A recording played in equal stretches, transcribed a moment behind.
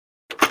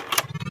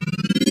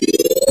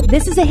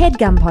This is a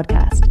HeadGum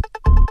podcast.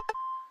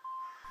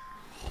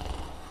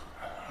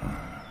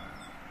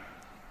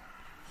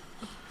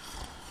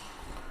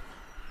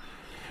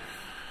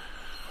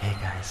 Hey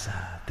guys,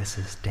 this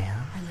is Dan.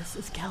 And this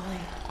is Kelly.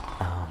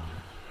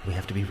 We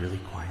have to be really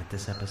quiet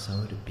this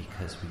episode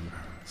because we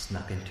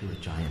snuck into a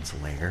giant's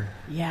lair.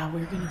 Yeah,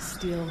 we're gonna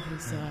steal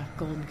his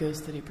golden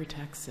goose that he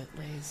protects. It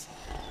lays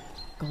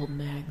golden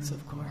eggs,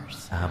 of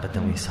course. But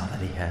then we saw that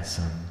he has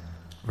some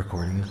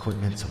recording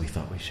equipment, so we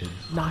thought we should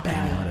Knock it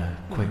bang out. out a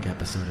quick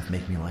episode of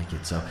Make Me Like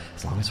It. So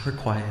as long as we're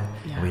quiet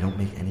and we don't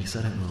make any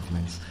sudden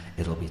movements,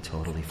 it'll be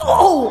totally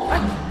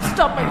fine.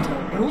 Stop my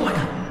toe. Oh my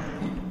god!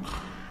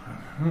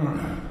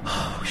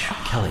 Oh,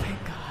 Kelly,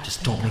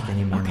 just don't make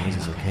any more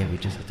noises, okay? We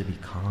just have to be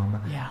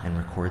calm and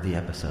record the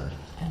episode.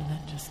 And then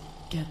just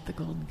get the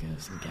golden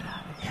goose and get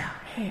out of here. Yeah.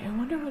 Hey, I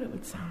wonder what it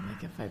would sound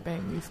like if I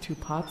bang these two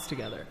pots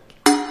together.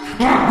 Oh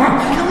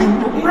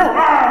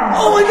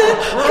my god!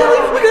 Kelly,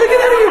 we gotta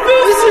get out of here!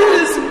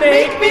 This is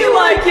Make Me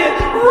Like It.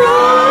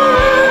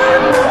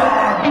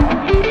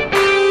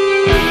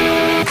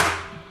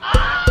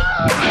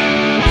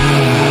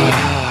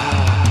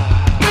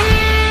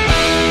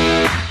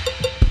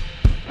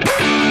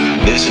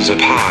 This is a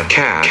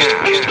podcast.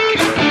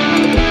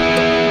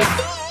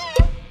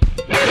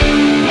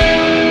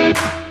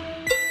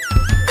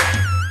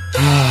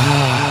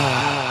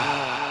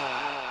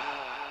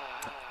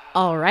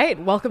 All right,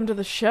 welcome to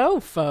the show,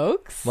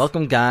 folks.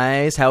 Welcome,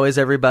 guys. How is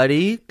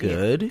everybody?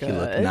 Good. Good, You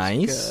look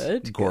nice.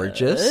 good,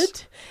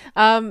 Gorgeous.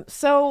 good.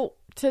 So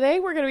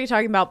today we're going to be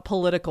talking about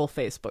political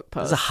Facebook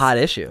posts. It's a hot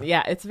issue.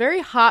 Yeah, it's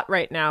very hot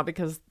right now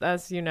because,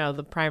 as you know,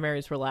 the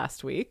primaries were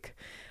last week.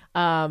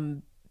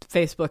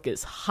 Facebook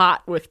is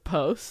hot with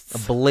posts.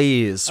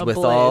 Ablaze with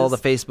all the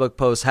Facebook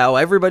posts, how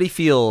everybody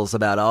feels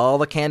about all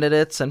the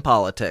candidates and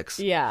politics.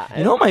 Yeah.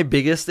 You know, my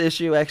biggest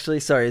issue, actually,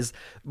 is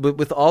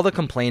with all the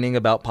complaining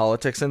about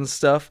politics and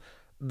stuff,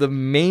 the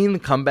main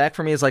comeback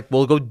for me is like,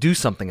 well, go do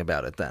something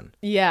about it then.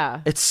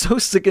 Yeah. It's so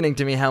sickening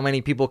to me how many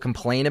people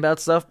complain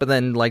about stuff, but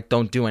then, like,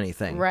 don't do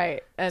anything.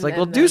 Right. It's like,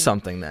 well, do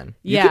something then.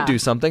 You Yeah. could do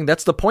something.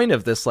 That's the point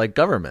of this, like,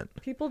 government.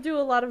 People do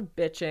a lot of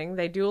bitching.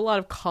 They do a lot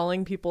of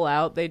calling people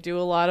out. They do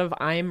a lot of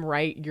I'm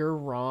right, you're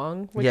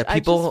wrong, which Yeah, I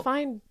people- just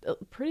find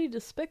pretty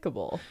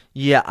despicable.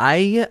 Yeah,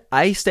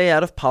 I stay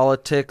out of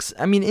politics.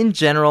 I mean, in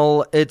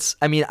general,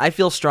 I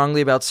feel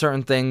strongly about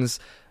certain things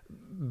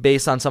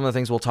based on some of the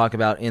things we'll talk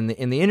about in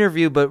the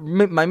interview, but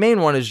my main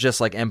one is just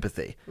like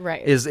empathy.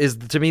 Right. Is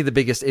to me the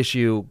biggest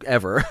issue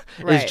ever.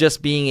 Right. Is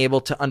just being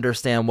able to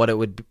understand what it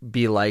would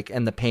be like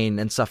and the pain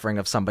and suffering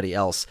of somebody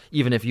else,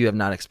 even if you have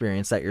not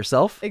experienced that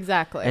yourself.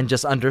 Exactly. And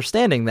just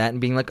understanding that and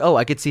being like, oh,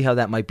 I could see how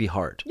that might be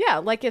hard. Yeah,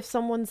 like if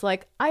someone's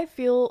like, I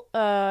feel,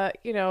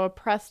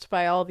 oppressed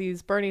by all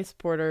these Bernie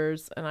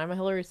supporters and I'm a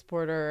Hillary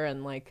supporter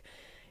and like,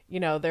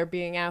 they're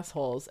being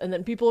assholes. And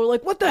then people are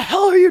like, what the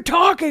hell are you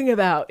talking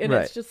about? And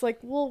Right. it's just like,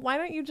 well, why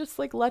don't you just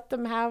like let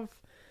them have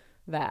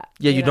that?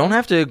 Yeah, you know? don't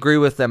have to agree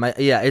with them.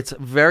 It's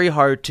very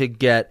hard to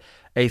get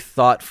a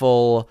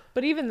thoughtful...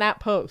 But even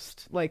that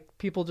post, like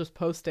people just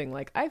posting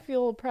like, I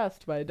feel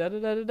oppressed by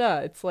da-da-da-da-da.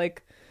 It's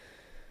like,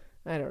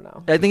 I don't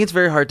know. I think it's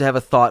very hard to have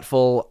a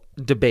thoughtful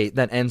debate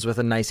that ends with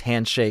a nice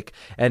handshake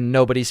and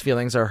nobody's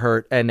feelings are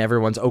hurt and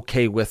everyone's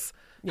okay with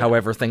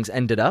however things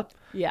ended up.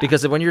 Yeah.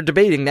 Because when you're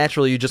debating,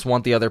 naturally you just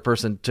want the other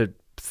person to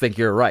think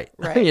you're right.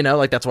 Right.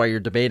 Like that's why you're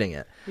debating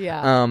it.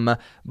 Yeah.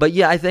 But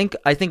yeah, I think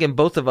in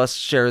both of us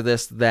share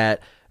this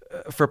that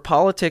for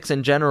politics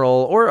in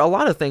general, or a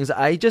lot of things,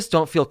 I just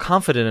don't feel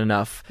confident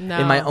enough in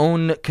my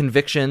own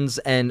convictions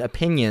and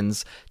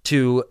opinions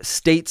to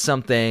state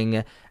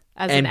something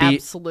As and an be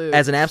absolute.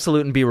 as an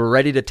absolute and be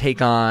ready to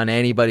take on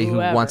anybody who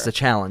Whoever. wants to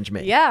challenge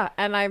me. Yeah,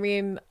 and I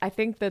mean, I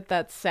think that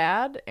that's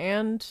sad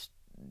and,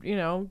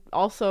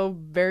 also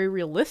very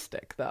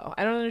realistic, though.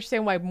 I don't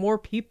understand why more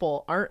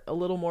people aren't a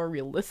little more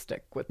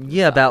realistic with themselves.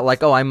 Yeah, about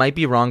like, oh, I might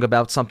be wrong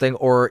about something,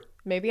 or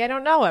Maybe I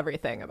don't know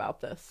everything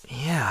about this.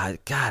 yeah,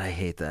 God, I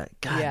hate that.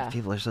 God, Yeah.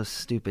 people are so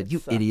stupid. You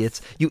sucks.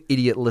 idiots. You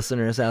idiot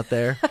listeners out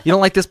there. You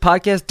don't like this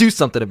podcast? Do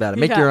something about it.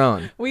 Make your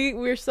own.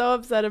 We're so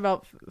upset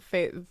about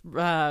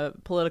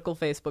political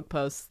Facebook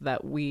posts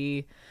that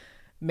we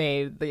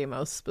made the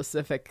most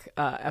specific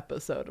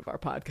episode of our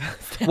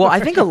podcast. Well, I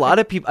think a lot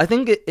of people,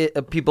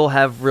 people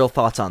have real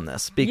thoughts on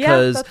this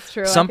because that's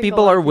true. I some think a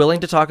people lot of are willing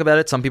to talk about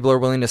it. Some people are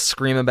willing to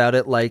scream about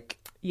it like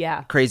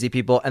Yeah. crazy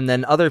people, and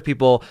then other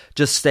people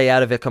just stay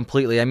out of it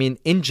completely. I mean,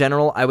 in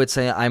general, I would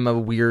say I'm a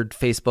weird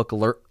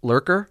Facebook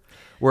lurker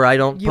where I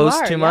don't You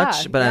post are, too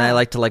much, yeah, but yeah. I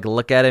like to like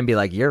look at it and be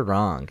like, you're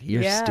wrong.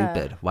 You're Yeah.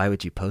 stupid. Why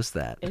would you post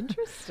that?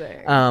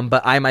 Interesting.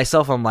 But I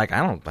myself, I'm like, I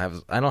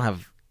don't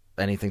have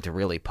anything to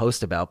really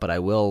post about, but I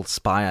will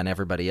spy on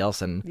everybody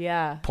else and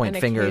yeah. point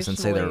fingers and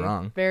say they're occasionally,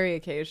 wrong. Very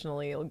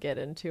occasionally you'll get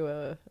into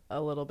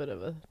a little bit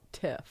of a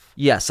tiff.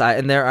 Yes,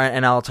 and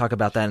I'll talk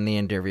about that in the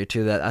interview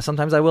too. That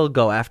sometimes I will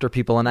go after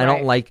people, and I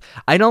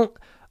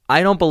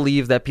don't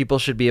believe that people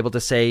should be able to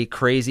say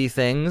crazy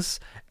things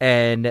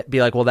and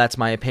be like, well, that's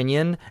my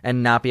opinion,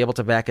 and not be able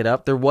to back it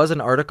up. There was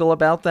an article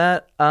about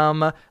that,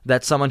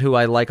 that someone who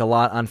I like a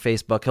lot on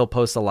Facebook, he'll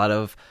post a lot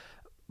of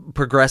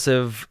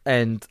progressive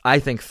and I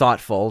think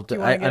thoughtful. Do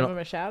you want to give him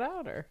a shout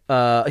out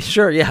or?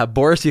 Sure, yeah.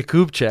 Boris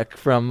Yakubchik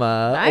from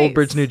Old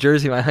Bridge, New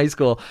Jersey, my high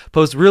school,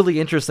 posts really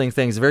interesting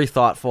things, very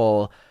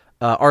thoughtful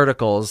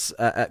articles.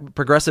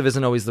 Progressive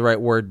isn't always the right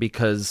word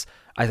because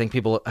I think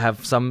people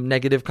have some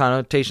negative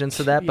connotations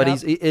to that, but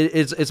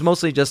it's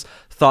mostly just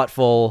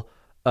thoughtful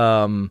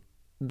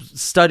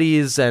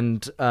studies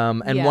and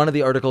one of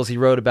the articles he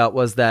wrote about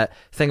was that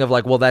thing of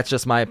like, well, that's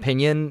just my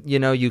opinion. You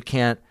know, you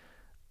can't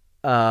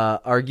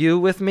argue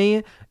with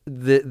me.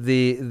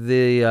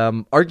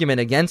 The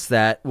argument against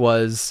that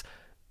was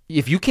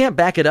if you can't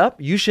back it up,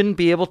 you shouldn't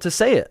be able to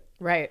say it.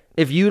 Right.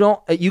 If you don't,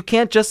 you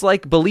can't just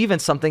like believe in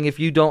something if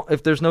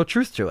there's no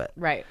truth to it.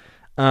 Right.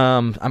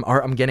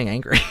 I'm getting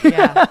angry.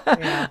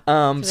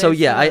 Yeah. So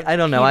yeah, I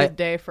don't know.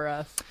 Day for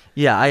us.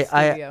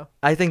 Yeah,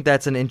 I think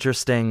that's an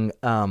interesting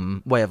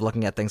way of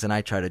looking at things, and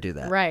I try to do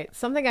that. Right.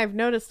 Something I've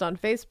noticed on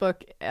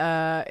Facebook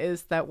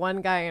is that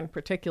one guy in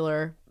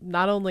particular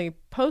not only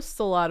posts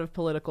a lot of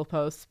political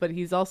posts, but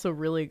he's also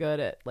really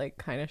good at like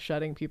kind of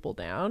shutting people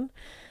down.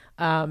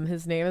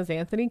 His name is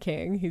Anthony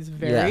King. He's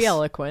very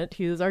eloquent.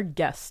 He is our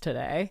guest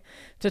today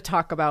to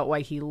talk about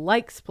why he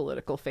likes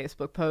political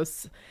Facebook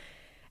posts.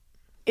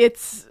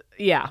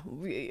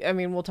 I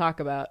mean, we'll talk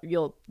about,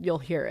 you'll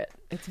hear it.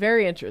 It's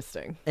very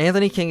interesting.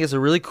 Anthony King is a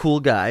really cool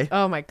guy.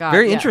 Oh my God.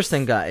 Very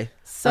interesting guy.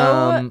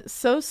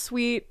 So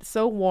sweet,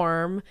 so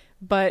warm.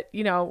 But,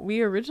 you know,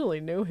 we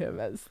originally knew him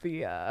as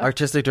the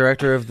artistic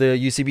director of the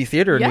UCB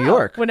Theater in New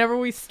York. Whenever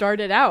we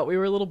started out, we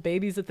were little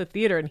babies at the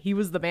theater, and he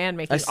was the man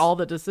making all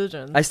the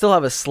decisions. I still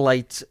have a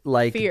slight,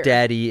 like,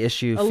 daddy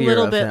issue fear of him. A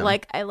little bit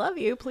like, I love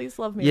you, please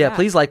love me back.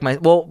 Please like my...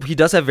 Well, he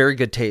does have very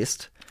good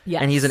taste.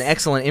 Yes. And he's an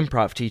excellent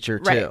improv teacher,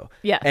 too. Right.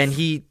 Yes. And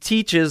he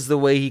teaches the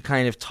way he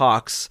kind of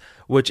talks,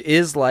 which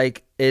is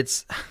like,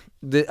 it's...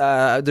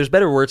 there's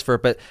better words for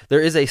it, but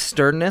there is a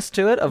sternness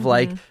to it of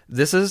like,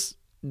 this is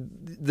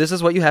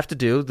what you have to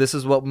do. This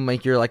is what will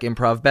make your like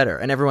improv better.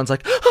 And everyone's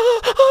like,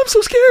 I'm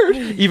so scared,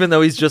 even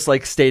though he's just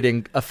like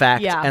stating a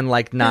fact and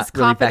like not his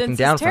really backing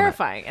down from it.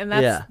 Terrifying, and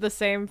that's the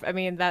same. I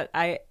mean, that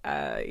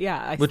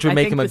which would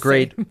make him a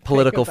great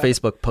political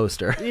Facebook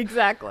poster.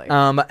 Exactly.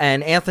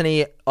 And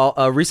Anthony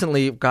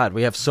recently, God,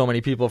 we have so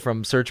many people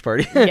from Search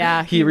Party.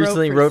 Yeah, he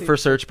recently wrote for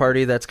Search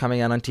Party that's coming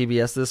out on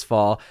TBS this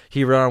fall.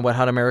 He wrote on Wet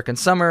Hot American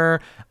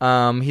Summer.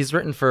 He's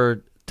written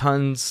for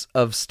tons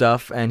of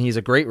stuff, and he's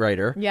a great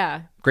writer.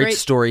 Yeah. Great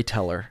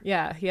storyteller.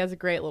 Yeah, he has a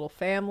great little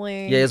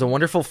family. Yeah, he has a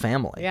wonderful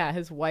family. Yeah,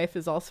 his wife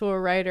is also a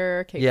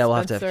writer, Kate we'll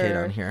Spencer. have to have Kate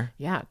on here.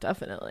 Yeah,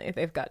 definitely.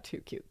 They've got 2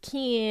 cute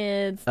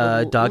kids.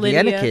 Doggy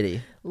and a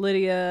kitty.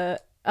 Lydia.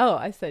 Oh,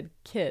 I said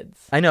kids.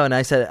 I know, and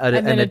I said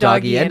a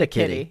doggy and a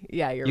kitty.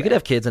 Yeah, you're right. You could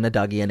have kids and a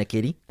doggy and a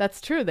kitty. That's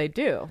true, they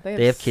do.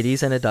 They have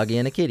kitties and a doggy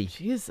and a kitty.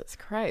 Jesus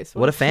Christ.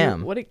 What a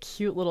fam. What a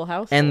cute little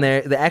house. And they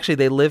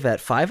live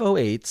at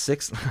 508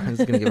 6... I was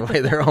going to give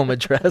away their home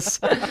address.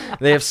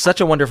 They have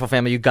such a wonderful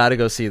family. You got to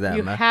go see them.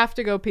 You have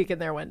to go peek in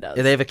their windows.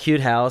 They have a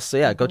cute house. So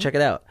yeah, go check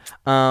it out.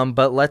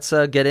 But let's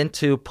get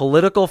into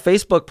political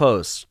Facebook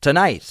posts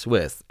tonight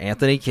with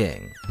Anthony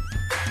King.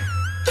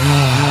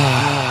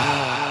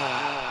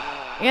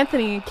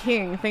 Anthony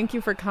King, thank you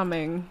for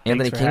coming.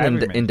 Anthony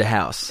King into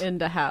house.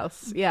 Into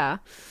house, yeah.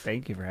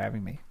 Thank you for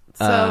having me.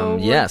 So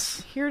yes,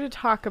 we're here to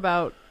talk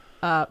about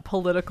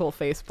political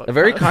Facebook. A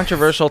very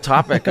controversial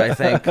topic, I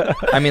think.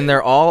 I mean,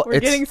 we're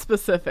getting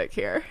specific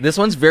here. This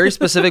one's very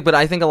specific, but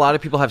I think a lot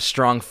of people have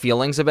strong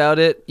feelings about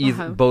it,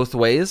 both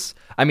ways.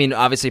 I mean,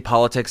 obviously,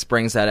 politics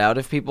brings that out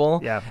of people.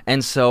 Yeah.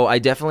 And so I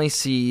definitely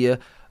see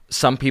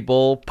some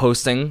people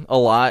posting a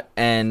lot,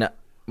 and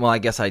well, I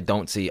guess I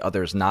don't see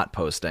others not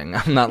posting.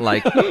 I'm not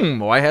like,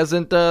 why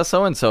hasn't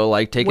so-and-so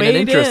like taken an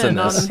interest in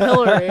this? On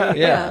Hillary.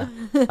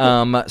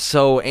 Yeah.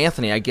 So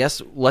Anthony, I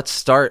guess let's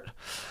start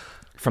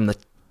from the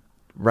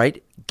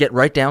get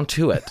right down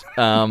to it.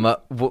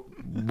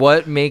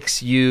 What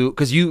makes you,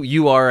 because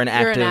you are an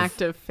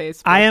active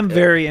Facebook. I am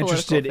very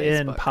interested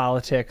in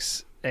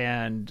politics,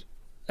 and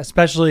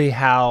especially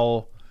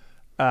how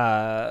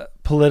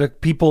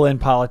people in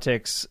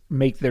politics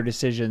make their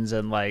decisions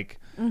and like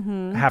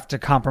have to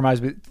compromise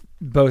with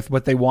both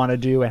what they want to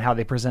do and how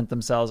they present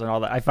themselves and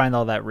all that. I find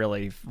all that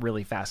really,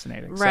 really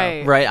fascinating.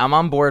 Right. So, right. I'm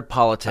on board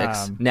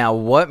politics. Now,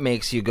 what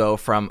makes you go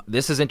from,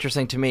 this is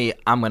interesting to me,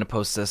 I'm going to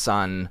post this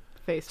on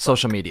Facebook.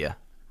 Social media?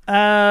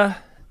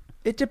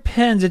 It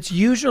depends. It's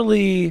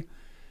usually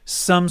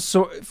some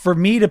sort, for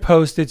me to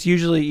post, it's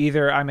usually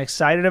either I'm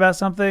excited about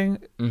something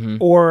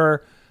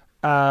or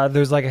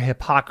there's like a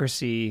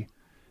hypocrisy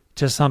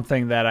to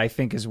something that I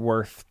think is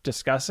worth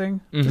discussing.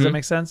 Does that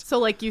make sense? So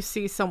like you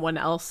see someone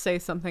else say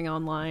something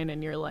online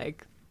and you're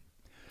like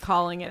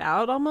calling it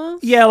out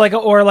almost? Yeah, like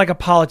a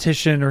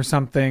politician or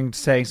something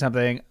saying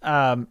something.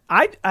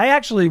 I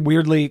actually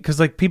weirdly, because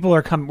like people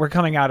we're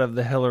coming out of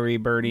the Hillary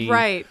Bernie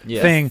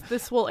thing.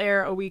 This will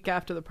air a week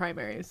after the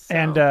primaries. So.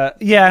 And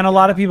and a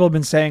lot of people have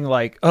been saying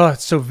like, oh,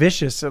 it's so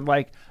vicious, and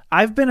like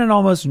I've been in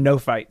almost no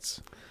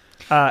fights.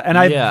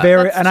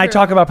 I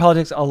talk about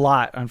politics a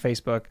lot on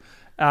Facebook.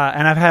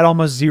 and I've had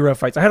almost zero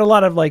fights. I had a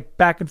lot of like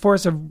back and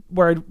forth of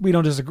where we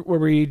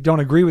don't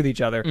agree with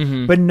each other,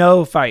 but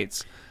no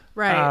fights.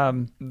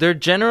 Right. They're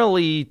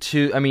generally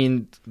two. I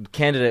mean,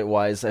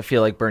 candidate-wise, I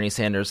feel like Bernie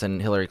Sanders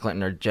and Hillary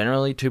Clinton are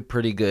generally two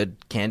pretty good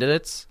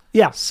candidates.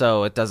 Yeah.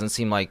 So it doesn't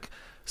seem like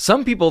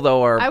some people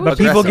though are. But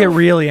people get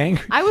really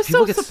angry. I was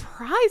so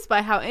surprised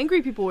by how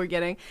angry people were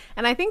getting,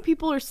 and I think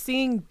people are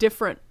seeing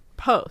different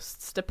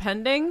posts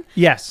depending.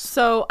 Yes.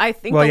 So I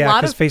think Well, a yeah,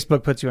 lot because of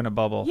Facebook puts you in a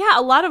bubble. Yeah,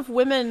 a lot of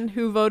women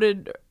who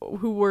voted,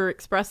 who were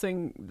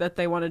expressing that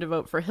they wanted to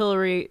vote for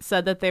Hillary,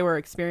 said that they were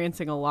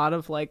experiencing a lot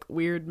of like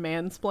weird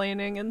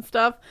mansplaining and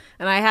stuff,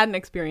 and I hadn't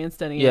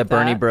experienced any. of that.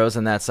 Bernie bros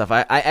and that stuff.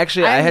 I had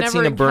never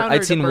seen encountered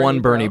I'd seen a Bernie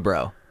one Bernie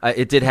bro.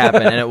 It did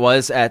happen, and it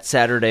was at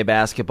Saturday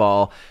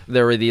basketball.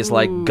 There were these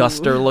like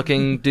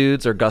Guster-looking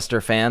dudes or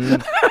Guster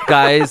fan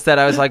guys that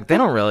I was like, they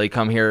don't really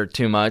come here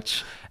too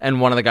much. And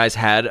one of the guys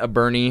had a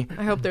Bernie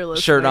I hope they're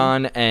listening. shirt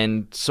on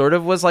and sort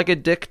of was like a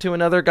dick to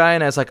another guy.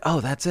 And I was like, oh,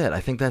 that's it. I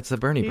think that's the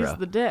Bernie bro. He's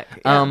the dick.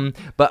 Yeah.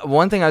 But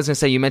one thing I was going to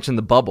say, you mentioned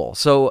the bubble.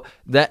 So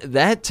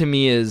that to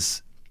me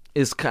is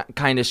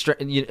kind of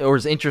or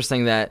is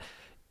interesting that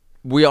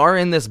we are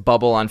in this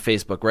bubble on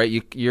Facebook, right?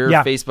 Your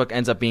Facebook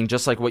ends up being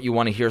just like what you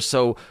want to hear.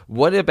 So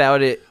what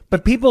about it?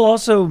 But people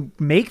also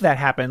make that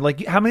happen.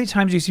 Like, how many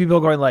times do you see people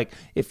going like,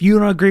 if you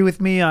don't agree with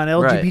me on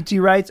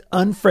LGBT rights,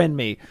 unfriend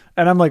me.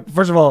 And I'm like,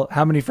 first of all,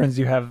 how many friends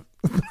do you have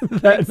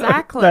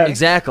Exactly.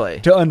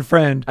 to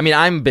unfriend? I mean,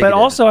 I'm big. But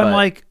also, I'm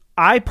like,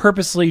 I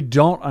purposely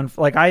don't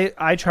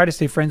I try to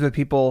stay friends with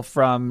people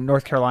from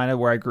North Carolina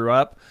where I grew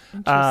up,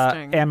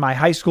 and my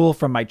high school,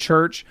 from my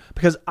church,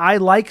 because I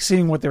like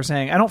seeing what they're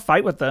saying. I don't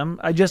fight with them.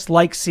 I just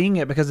like seeing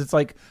it because it's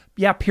like,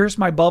 yeah, pierce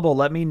my bubble.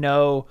 Let me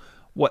know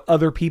what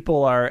other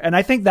people are. And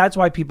I think that's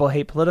why people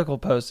hate political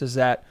posts, is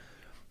that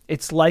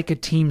it's like a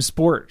team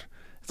sport.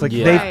 It's like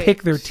they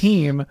pick their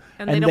team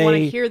and they don't want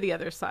to hear the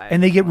other side.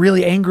 And they get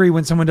really angry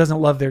when someone doesn't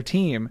love their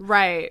team.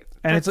 Right.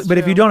 And but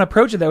if you don't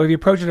approach it that way, if you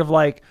approach it of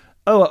like,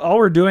 oh, all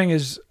we're doing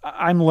is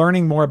I'm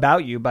learning more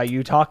about you by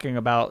you talking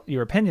about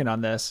your opinion on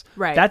this.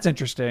 Right. That's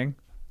interesting.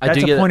 That's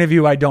a point of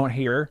view I don't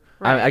hear.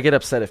 Right. I get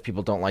upset if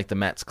people don't like the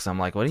Mets because I'm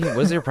like, what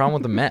is your problem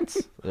with the Mets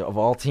of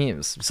all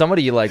teams?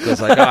 Somebody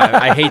was like, oh,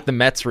 I hate the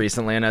Mets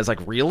recently, and I was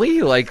like,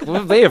 really? Like, what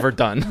have they ever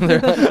done?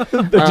 They're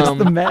just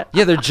the Mets.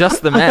 Yeah, they're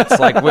just the Mets.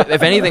 Like,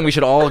 if anything, we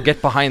should all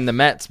get behind the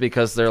Mets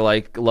because they're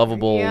like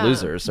lovable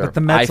losers. But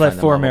the Mets let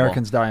 4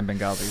 Americans die in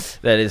Benghazi.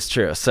 That is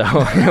true. So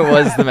it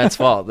was the Mets'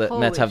 fault that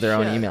Mets have their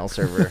own email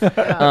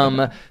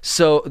server.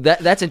 So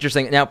that's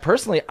interesting. Now,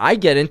 personally, I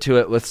get into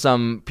it with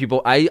some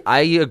people. I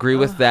agree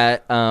with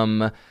that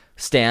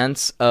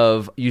stance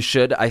of you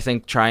should, I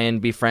think, try and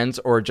be friends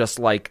or just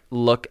like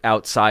look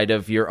outside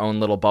of your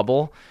own little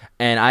bubble.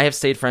 And I have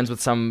stayed friends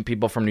with some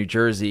people from New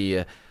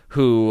Jersey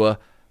who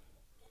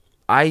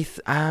I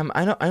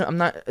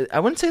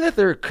wouldn't say that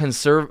they're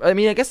conservative. I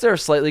mean, I guess they're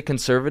slightly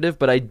conservative,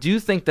 but I do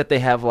think that they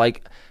have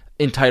like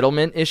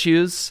entitlement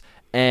issues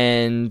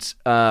and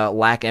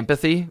lack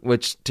empathy,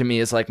 which to me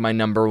is like my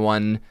number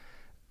one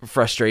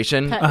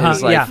frustration.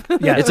 Is like,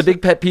 it's a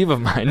big pet peeve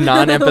of mine.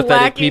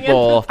 Non-empathetic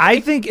people.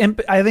 I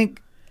think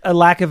a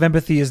lack of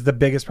empathy is the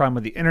biggest problem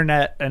with the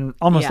internet and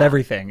almost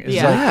everything.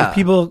 It's like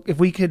if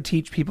we could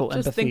teach people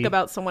just empathy, think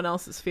about someone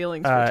else's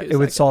feelings for 2 seconds. It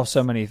would solve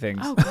so many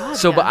things. Oh, God,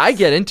 so, but I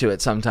get into it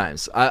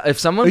sometimes. If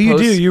someone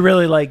posts, you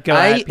really like go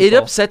at people. It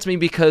upsets me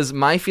because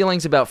my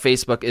feelings about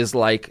Facebook is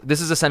like,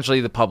 this is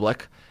essentially the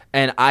public,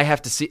 and I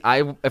have to see.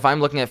 If I'm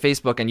looking at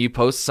Facebook and you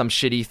post some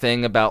shitty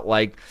thing about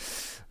like,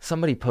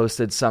 somebody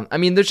posted some, I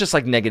mean, there's just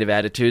like negative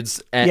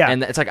attitudes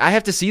and it's like, I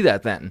have to see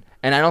that then.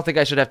 And I don't think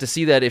I should have to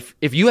see that if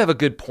you have a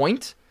good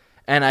point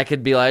and I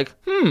could be like,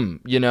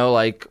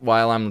 like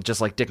while I'm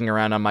just like dicking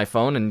around on my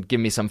phone and give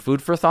me some food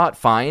for thought,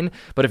 fine.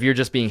 But if you're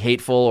just being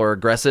hateful or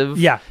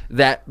aggressive,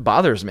 that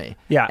bothers me.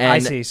 Yeah, and I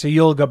see. So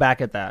you'll go back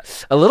at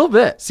that. A little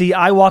bit. See,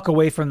 I walk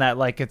away from that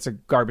like it's a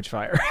garbage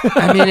fire.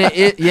 I mean,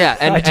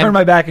 And I turn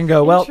my back and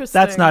go, well,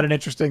 that's not an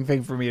interesting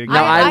thing for me to get.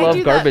 Now, I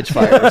love garbage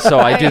fire, so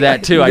I do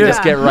that too. I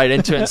just get right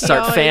into it and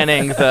start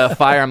fanning the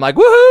fire. I'm like,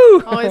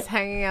 woohoo! Always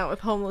hanging out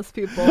with homeless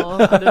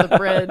people under the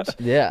bridge.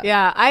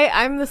 Yeah.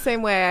 I'm the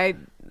same way.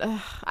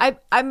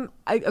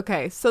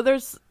 Okay. So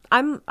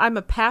I'm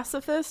a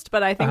pacifist,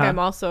 but I think I'm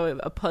also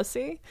a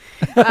pussy.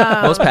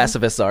 Most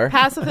pacifists are.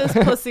 Pacifist,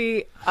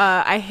 pussy.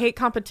 I hate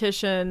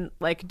competition.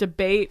 Like,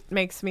 debate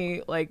makes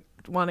me like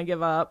want to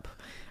give up.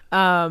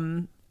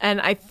 And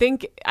I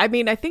think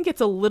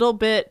it's a little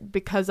bit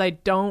because I'm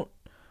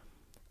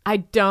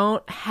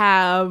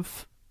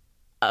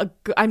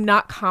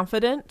not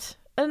confident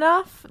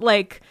enough.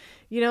 Like,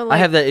 I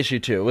have that issue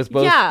too with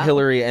both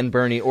Hillary and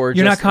Bernie. Or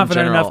you're not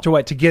confident enough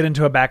to get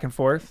into a back and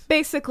forth.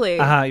 Basically,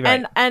 you're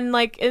right. and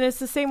it's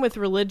the same with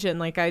religion.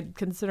 Like, I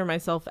consider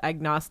myself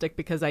agnostic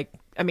because I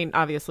mean,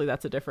 obviously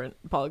that's a different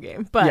ball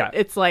game. But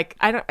it's like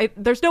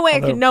there's no way I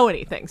can know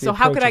anything. So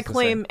how could I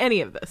claim any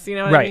of this? You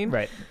know what I mean?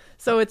 Right.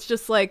 So it's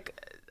just like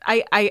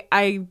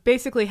I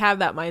basically have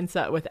that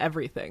mindset with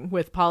everything,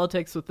 with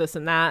politics, with this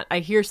and that. I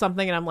hear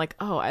something and I'm like,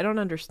 oh, I don't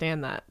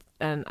understand that.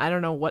 and I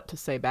don't know what to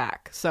say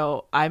back.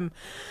 So I'm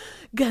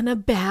gonna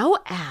bow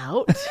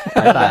out.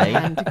 Bye-bye.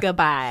 And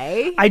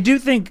goodbye. I do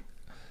think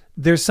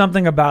there's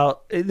something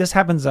about this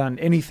happens on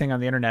anything on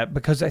the internet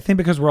because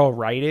we're all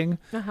writing.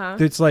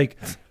 It's like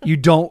you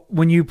don't,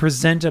 when you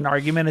present an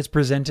argument, it's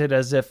presented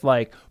as if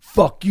like,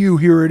 fuck you,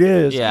 here it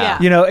is. Yeah.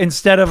 You know,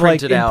 instead of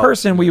Print like it in out.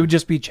 person, we would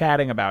just be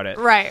chatting about it.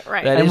 Right.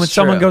 That And is when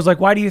someone true. goes like,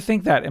 why do you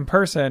think that in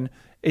person?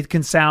 It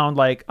can sound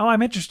like, oh,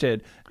 I'm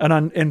interested.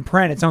 And in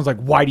print, it sounds like,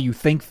 why do you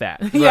think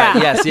that? Yeah.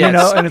 Right, yes. You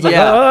know, and it's like,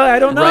 Yeah. oh, I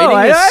don't know. Writing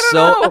I is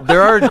don't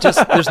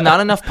know. there's not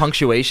enough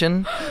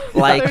punctuation.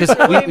 Like, There's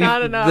because really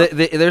not enough.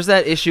 there's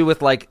that issue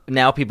with like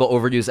now people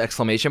overuse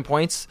exclamation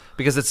points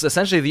because it's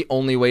essentially the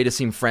only way to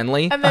seem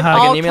friendly. And then Like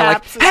all an email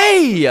caps. like,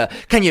 hey,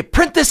 can you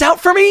print this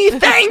out for me?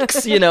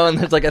 Thanks. You know, and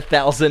there's like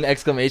 1,000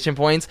 exclamation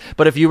points.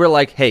 But if you were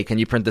like, hey, can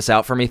you print this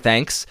out for me?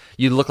 Thanks.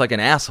 You look like an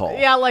asshole.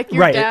 Yeah, like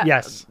your Right, dad.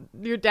 yes.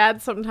 Your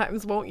dad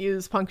sometimes won't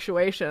use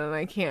punctuation, and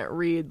I can't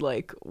read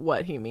like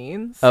what he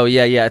means. Oh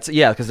yeah. It's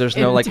because there's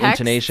no In like text.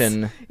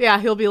 intonation.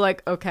 Yeah, he'll be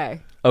like, okay,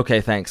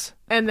 Okay, thanks.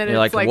 and then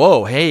You're it's like,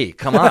 whoa, hey,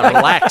 come on,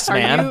 relax, Are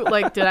man. you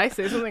like, did I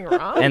say something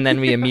wrong? And then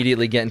we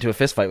immediately get into a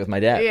fist fight with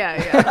my dad.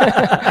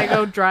 yeah. I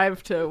go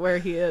drive to where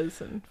he is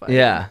and find him.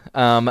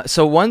 Yeah.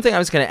 So one thing I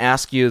was going to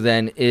ask you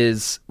then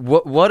is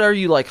what are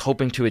you like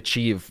hoping to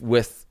achieve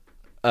with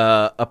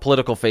a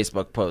political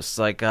Facebook post?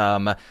 Like,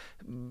 I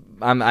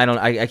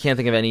can't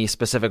think of any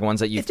specific ones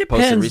that you've It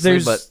posted depends.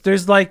 recently,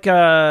 There's like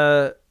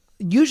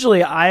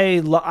usually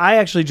I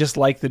actually just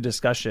like the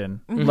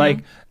discussion. Mm-hmm.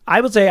 Like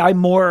I would say I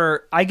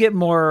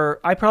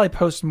probably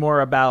post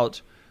more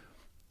about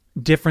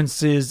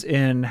differences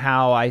in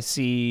how I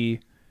see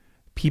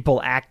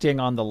people acting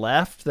on the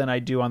left than I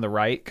do on the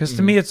right. Because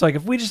to me, it's like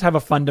if we just have a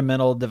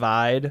fundamental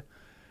divide,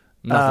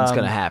 nothing's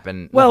going to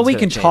happen. well, Nothing's we gonna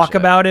can change talk that.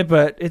 about it,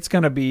 but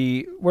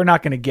we're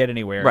not going to get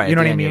anywhere. Right. You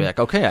know at what the I end, mean? you're like,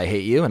 okay, I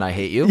hate you and I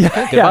hate you. Yeah, Okay,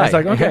 yeah. goodbye. It's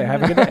like, okay,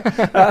 have a good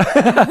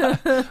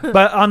day.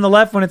 But on the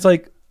left, when it's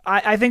like,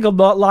 I think a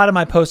lot of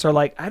my posts are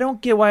like, I don't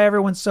get why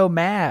everyone's so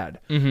mad.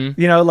 Mm-hmm.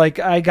 You know, like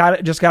I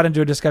just got into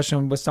a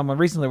discussion with someone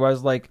recently where I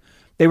was like,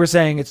 they were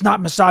saying it's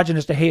not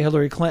misogynist to hate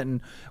Hillary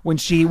Clinton when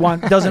she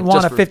doesn't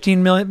want a $15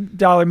 million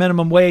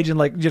minimum wage and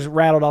like just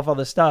rattled off all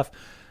this stuff.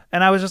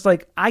 And I was just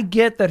like, I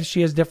get that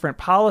she has different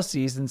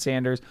policies than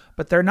Sanders,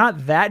 but they're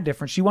not that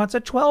different. She wants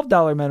a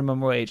 $12 minimum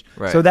wage.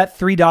 Right. So that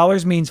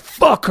 $3 means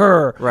fuck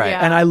her. Right.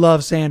 Yeah. And I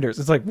love Sanders.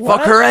 It's like, what?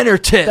 Fuck her and her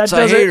tits. That I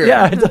doesn't, hate her.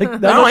 yeah, it's like, that I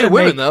don't doesn't hate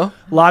women, make though.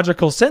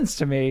 logical sense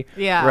to me.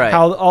 Yeah. Right.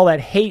 How all that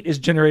hate is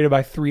generated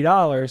by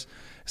 $3.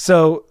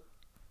 So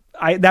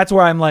that's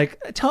where I'm like,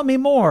 tell me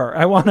more.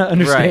 I want to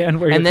understand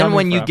where you're and then coming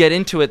when you from. get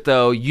into it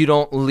though, you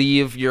don't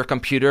leave your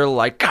computer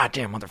like,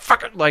 goddamn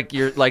motherfucker, like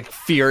you're like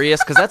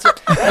furious because that's what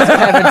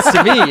happens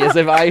to me is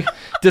if I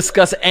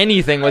discuss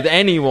anything with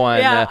anyone.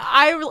 Yeah,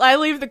 I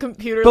leave the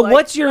computer. But like,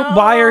 what's your? no.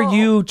 Why are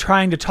you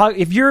trying to talk?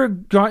 If you're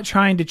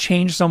trying to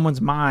change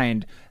someone's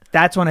mind,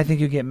 that's when I think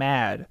you get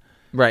mad.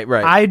 Right.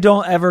 I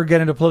don't ever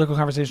get into political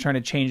conversations trying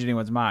to change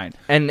anyone's mind.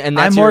 and that's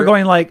I'm more your,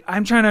 going like,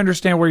 I'm trying to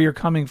understand where you're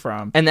coming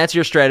from. And that's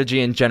your strategy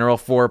in general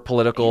for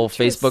political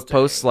Facebook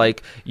posts.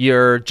 Like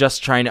you're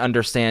just trying to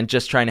understand,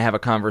 just trying to have a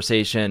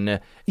conversation.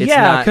 It's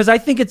Yeah, not- because I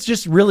think it's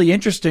just really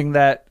interesting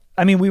that,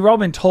 I mean, we've all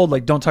been told,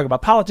 like, don't talk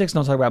about politics,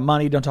 don't talk about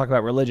money, don't talk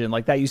about religion.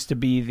 Like, that used to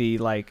be the,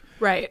 like,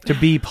 Right. to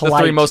be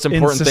polite. three most in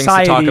important things to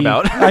society. talk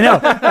about. I know.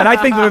 And I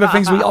think they're the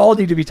things we all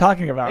need to be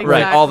talking about.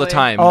 right all the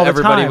Exactly. time. All the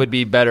Everybody time. would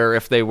be better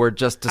if they were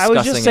just I discussing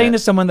was just saying it. to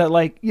someone that,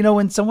 like, you know,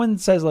 when someone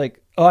says,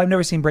 like, oh, I've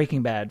never seen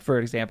Breaking Bad, for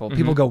example, Mm-hmm.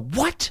 people go,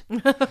 what?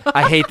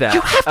 I hate that.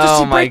 You have to oh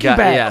see my Breaking God.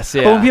 Bad. Yes,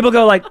 yeah. But when people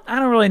go, like, I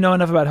don't really know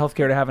enough about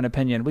healthcare to have an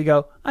opinion, we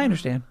go, I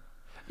understand.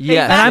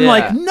 yes, And I'm yeah.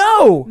 like,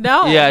 no.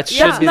 No. Yeah, it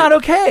should That's be- not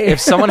okay. if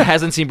someone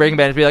hasn't seen Breaking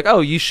Bad, it'd be like,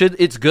 oh, you should.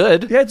 It's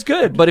good. Yeah, it's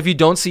good. But if you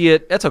don't see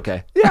it, that's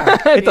okay. yeah,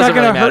 it's doesn't not going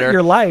really to hurt matter.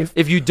 your life.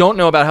 If you don't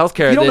know about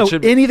healthcare, You don't it know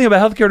should. anything about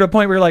healthcare to a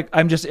point where you're like,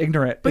 I'm just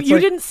ignorant. But It's you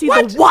like, didn't see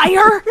The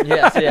Wire?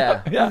 Yes,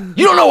 yeah. Yeah.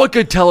 You don't know what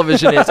good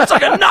television is. It's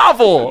like a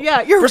novel.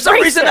 Yeah, you're For some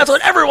reason, racist. that's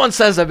what everyone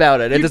says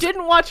about it. You It's-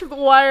 didn't watch The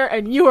Wire,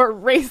 and you are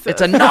racist.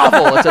 It's a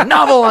novel. It's a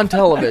novel on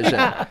television.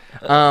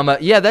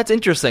 Yeah, that's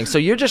interesting. So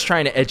you're just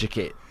trying to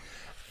educate.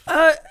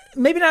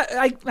 Maybe not.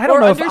 I don't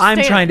Or know if I'm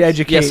understand. trying to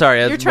educate. Yeah, sorry.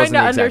 You're that trying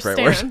wasn't to the exact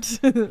right word.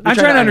 understand. I'm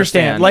trying to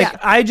understand. Like, Yeah.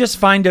 I just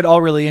find it all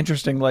really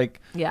interesting.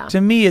 Like, Yeah. to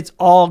me, it's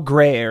all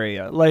gray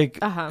area. Like,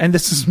 Uh-huh. and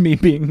this is me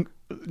being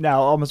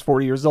now almost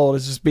 40 years old.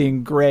 It's just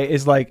being gray.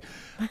 Is like,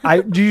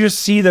 do you just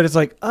see that it's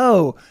like,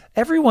 oh,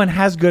 everyone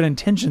has good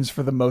intentions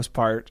for the most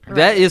part.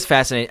 That is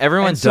fascinating.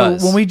 Everyone And so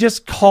does. when we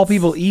just call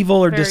people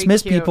evil or very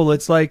dismiss cute. people,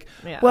 it's like,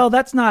 Yeah. well,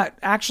 that's not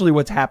actually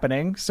what's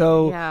happening.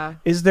 So Yeah.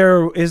 is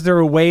there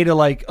a way to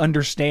like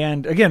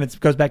understand? Again, it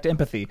goes back to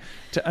empathy,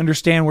 to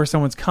understand where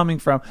someone's coming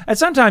from. And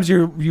sometimes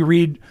you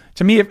read,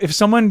 to me, if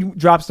someone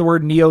drops the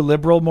word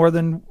neoliberal more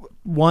than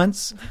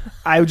once,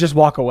 I would just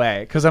walk away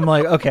because I'm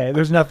like, okay,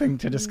 there's nothing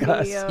to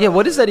discuss. yeah,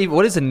 what is that even?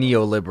 What is a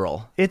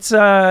neoliberal? It's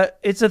a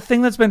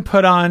thing that's been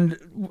put on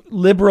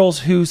liberals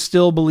who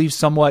still believe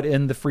somewhat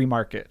in the free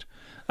market.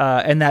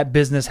 and that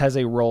business has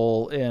a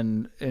role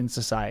in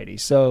society.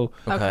 So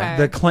Okay.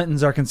 the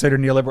Clintons are considered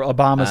neoliberal.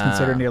 Obama's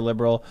considered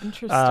neoliberal.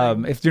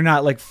 Interesting. If you're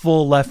not like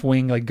full left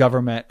wing, like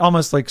government,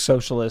 almost like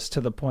socialist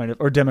to the point of,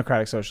 or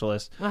democratic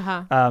socialist.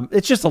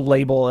 It's just a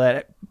label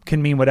that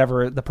can mean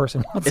whatever the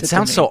person wants. It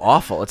sounds so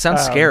awful. It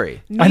sounds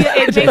scary. It makes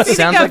me It think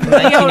sounds like of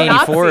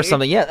 1984 or neo-Nazi.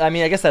 something. Yeah, I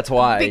mean, I guess that's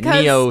why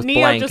Because neo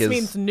blank just is.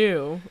 means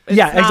new. It's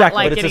Yeah, not exactly.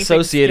 like But it's anything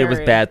associated with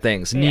scary. bad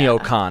things. Yeah.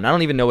 Neocon. I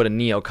don't even know what a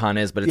neocon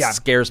is, but it Yeah.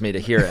 scares me to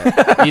hear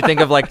it. You think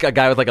of like a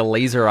guy with like a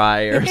laser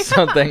eye or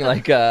something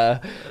like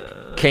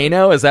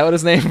Kano. Is that what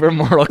his name for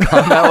Mortal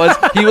Kombat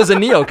was? He was a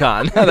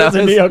neocon. That It's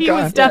a was- neocon. He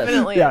was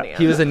definitely Yeah. a neo.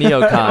 He was a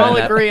neocon. I'll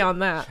And agree on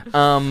that.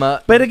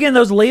 that- But again,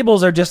 those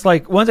labels are just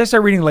like, once I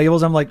start reading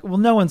labels, I'm like, well,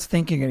 no one's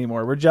thinking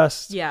anymore. We're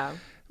just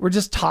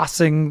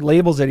tossing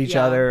labels at each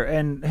Yeah. other,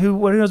 and who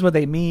knows what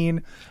they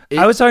mean.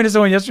 I was talking to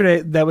someone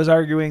yesterday that was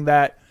arguing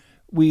that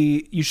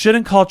you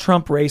shouldn't call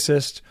Trump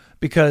racist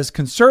because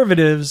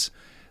conservatives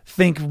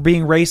think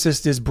being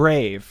racist is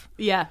brave,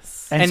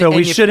 Yes. and And- so and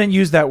we if- shouldn't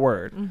use that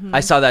word. Mm-hmm.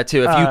 I saw that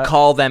too. If you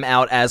call them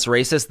out as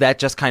racist, that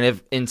just kind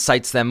of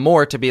incites them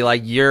more to be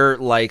like, you're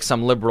like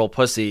some liberal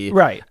pussy.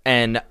 Right.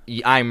 And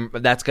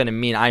that's going to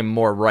mean I'm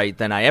more right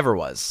than I ever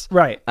was.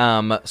 Right.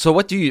 So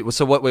what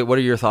are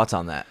your thoughts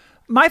on that?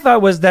 My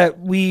thought was that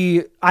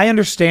I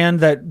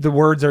understand that the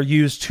words are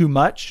used too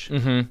much,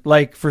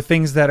 like for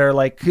things that are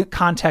like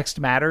context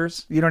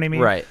matters. You know what I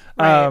mean? Right.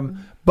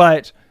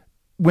 But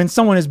when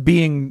someone is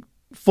being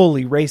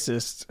fully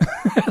racist,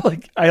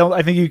 like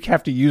I think you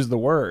have to use the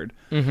word,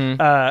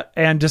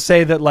 and to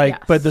say that like,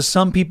 Yes. but there's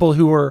some people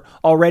who are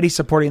already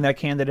supporting that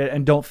candidate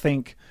and don't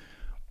think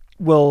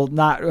will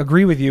not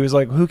agree with you is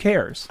like, who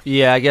cares?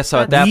 Yeah, I guess so.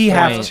 At that We point,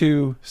 have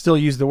to still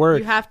use the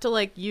word. You have to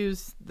like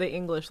use the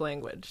English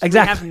language.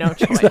 Exactly. We have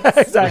no choice.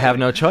 Exactly. we have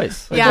no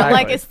choice. Yeah, Exactly.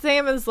 like it's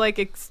same as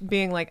like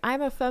being like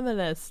I'm a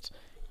feminist.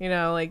 You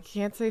know, like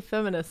you can't say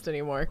feminist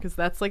anymore because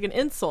that's like an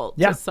insult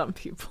Yeah. to some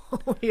people.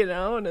 You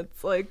know, and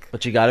it's like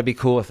But you got to be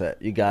cool with it.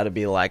 You got to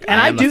be like, And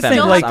I I'm do a think,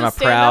 feminist. like- I'm a Still have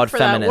to proud stand up for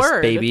that feminist,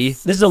 word. baby.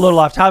 It's- This is a little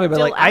off topic, but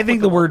still like I think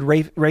the applicable.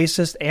 word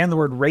racist and the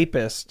word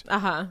rapist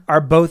Uh-huh.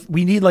 are both.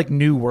 We need like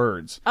new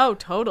words Oh,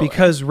 totally.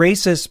 because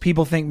racist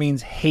people think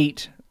means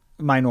hate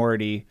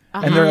minority,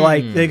 and Uh-huh. they're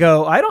like they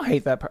go, I don't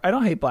hate that. I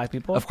don't hate black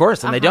people. Of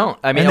course, and they don't.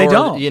 I mean, And they or,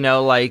 don't. You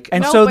know, like,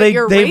 And No, so but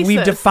you're racist, we've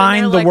and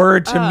defined they're the like,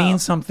 word to oh. mean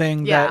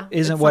something Yeah, that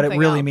isn't it's what it something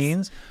really else.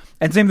 means.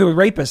 And same thing with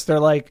rapists. They're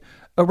like,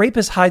 a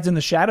rapist hides in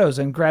the shadows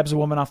and grabs a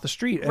woman off the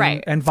street and,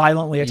 Right. and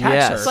violently attacks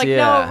Yes. her. it's like Yeah.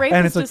 no, a And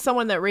rapist it's like- is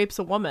someone that rapes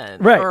a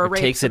woman, Right. Or it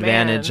rapes takes a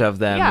man. advantage of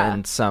them Yeah.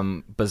 in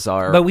some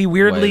bizarre. But we way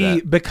weirdly,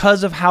 that-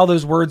 because of how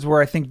those words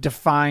were, I think,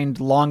 defined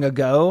long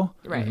ago,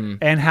 Right.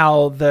 and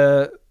how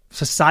the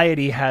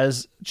society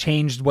has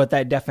changed what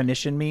that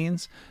definition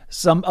means.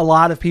 A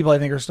lot of people, I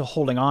think, are still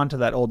holding on to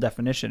that old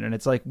definition, and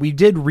it's like we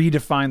did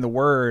redefine the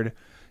word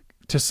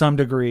to some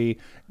degree.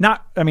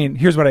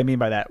 Here's what I mean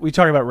by that. We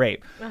talk about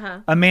rape.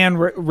 A man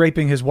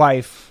raping his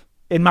wife,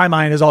 in my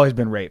mind, has always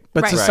been rape,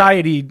 but Right.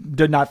 society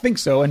did not think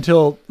so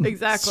until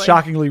Exactly.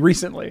 shockingly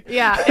recently.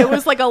 Yeah, it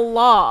was like a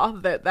law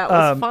that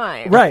was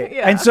fine. Right.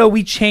 Yeah. And so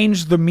we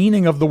changed the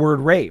meaning of the word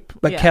rape,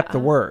 but Yeah. kept the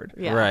word.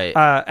 Yeah. right.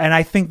 And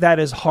I think that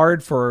is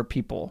hard for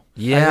people.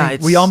 Yeah, I think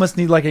it's- we almost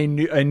need like a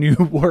new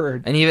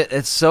word. And even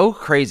it's so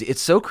crazy.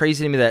 It's so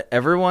crazy to me that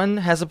everyone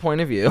has a point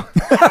of view,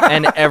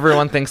 and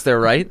everyone thinks they're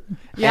right.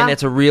 Yeah. And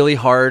it's really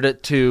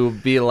hard to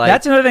be like,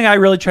 That's another thing I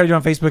really try to do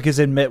on Facebook is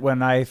admit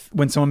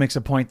when someone makes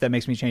a point that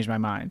makes me change my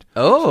mind.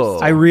 oh,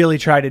 I really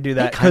try to do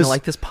that kind of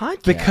like this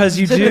podcast because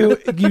you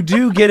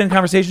do get in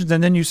conversations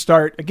and then you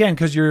start again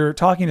because you're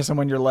talking to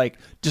someone, you're like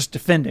just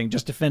defending,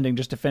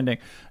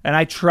 and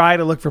I try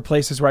to look for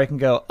places where I can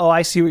go, oh,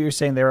 I see what you're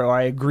saying there, or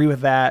I agree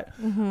with that,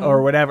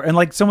 or whatever. And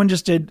like someone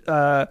just did,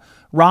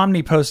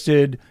 Romney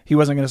posted he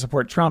wasn't going to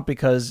support Trump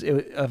because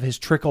of his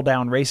trickle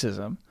down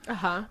racism.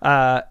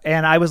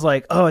 And I was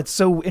like, oh, it's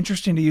so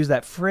interesting to use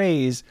that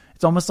phrase.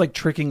 It's almost like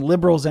tricking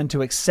liberals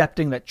into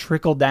accepting that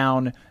trickle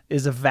down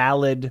is a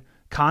valid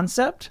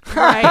concept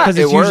Right. because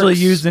it's It usually works.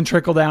 used in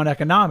trickle down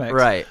economics.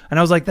 Right. And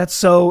I was like, that's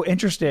so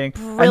interesting.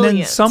 And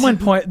then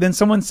Brilliant.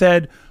 someone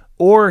said,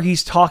 or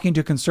he's talking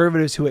to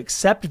conservatives who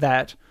accept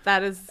that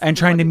That is and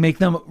trying to make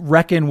them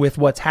reckon with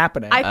what's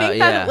happening. I think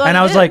yeah. that's what and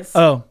I it was like, is.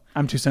 oh,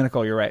 I'm too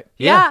cynical. You're right.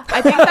 Yeah,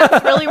 I think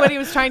that's really what he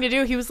was trying to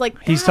do. He was like,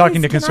 He's "Guys,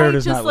 talking to can I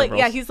conservatives, just not like, yeah,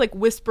 liberals." he's like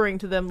whispering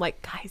to them,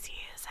 like, guys, he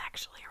is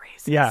actually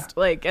racist. Yeah.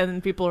 Like,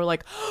 and people are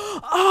like,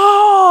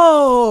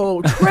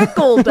 oh,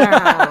 trickle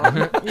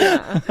down.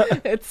 Yeah.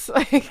 It's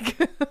like,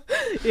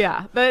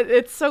 yeah, but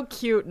it's so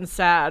cute and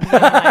sad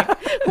when,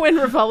 like, when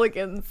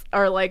Republicans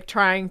are like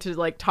trying to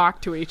like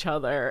talk to each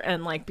other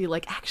and like be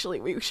like, actually,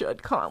 we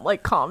should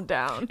calm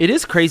down. It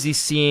is crazy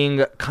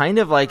seeing kind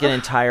of like an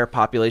entire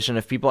population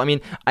of people. I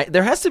mean,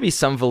 there has to be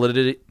some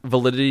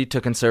validity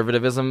to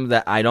conservatism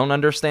that I don't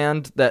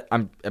understand. That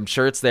I'm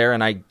sure it's there,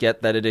 and I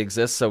get that it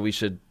exists. So we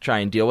should try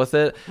and deal with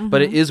it.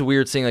 But it is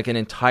weird seeing like an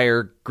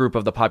entire group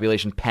of the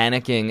population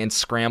panicking and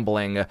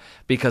scrambling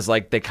because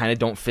like they kind of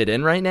don't fit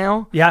in right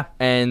now. Yeah.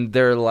 and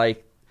they're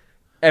like,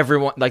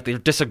 everyone, like, they're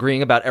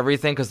disagreeing about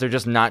everything because they're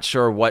just not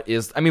sure what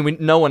is. I mean,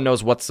 no one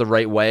knows what's the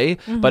right way,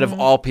 but of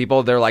all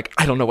people, they're like,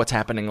 I don't know what's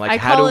happening. Like,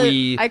 how do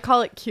we? I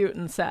call it cute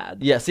and sad.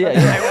 Yes, yeah. I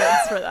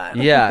wins for that.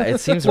 Yeah, it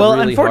seems Well,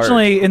 really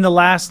unfortunately, hard. in the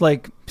last,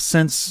 like,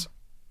 since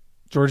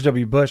George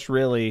W. Bush,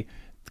 really,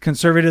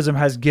 conservatism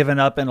has given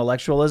up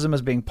intellectualism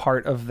as being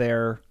part of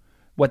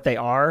what they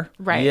are.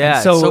 Right. Yeah,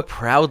 And so- so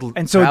proud.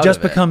 And so it proud just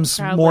of it. becomes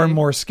Proudly. more and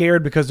more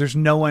scared because there's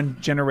no one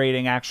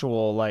generating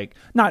actual, like,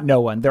 not no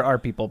one, there are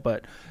people,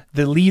 but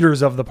the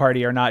leaders of the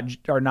party are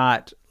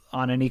not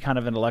on any kind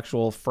of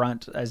intellectual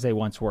front as they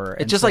once were.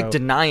 It's And just so- like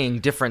denying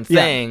different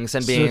Yeah. things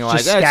and So being it's like,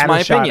 just that's my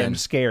scattershot opinion. and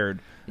scared.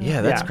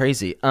 Yeah, that's Yeah.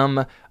 crazy.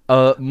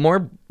 A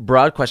more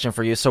broad question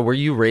for you. So, were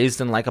you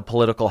raised in like a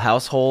political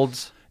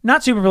household?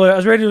 Not super religious. I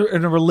was raised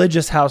in a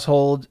religious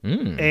household,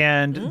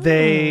 and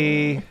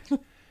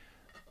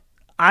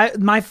I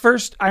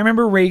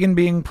remember Reagan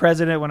being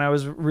president when I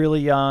was really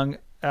young.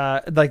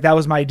 Like, that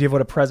was my idea of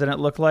what a president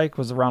looked like,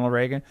 was Ronald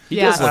Reagan.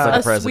 Yeah, does look like a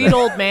a president. sweet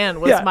old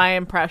man was Yeah. my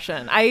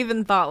impression. I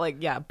even thought, like,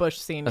 Bush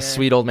Senior, A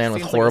sweet old man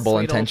with seems like a horrible sweet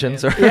old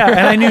intentions? man. Or Yeah, and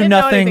I knew didn't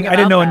know nothing. anything I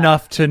didn't about know that.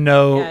 enough to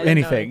know Yeah, I didn't know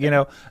anything, anything. you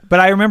know. But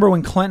I remember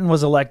when Clinton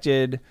was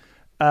elected,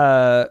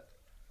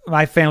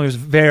 my family was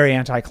very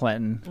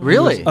anti-Clinton.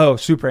 Really? He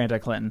was- super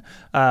anti-Clinton.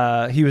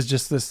 He was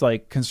just this,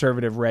 like,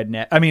 conservative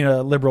redneck. I mean,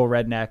 a liberal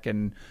redneck,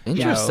 and you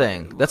know,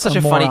 Interesting. That's such a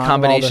a funny moron,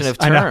 combination all of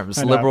this. I know, terms.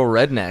 I know. Liberal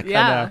redneck.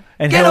 Yeah.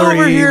 And Get Hillary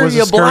over here, was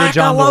you a scourge black,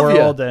 I on the love you.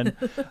 world, and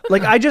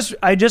like I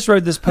just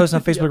wrote this post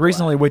on Facebook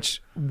recently,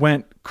 which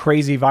went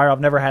crazy viral.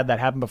 I've never had that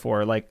happen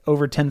before. Like,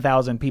 over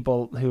 10,000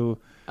 people who.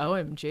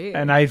 OMG.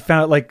 And I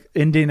found out, like,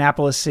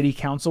 Indianapolis City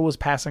Council was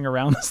passing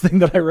around this thing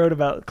that I wrote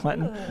about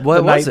Clinton. What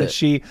the night was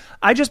that it?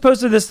 I just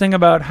posted this thing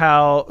about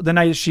how the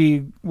night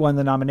she won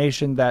the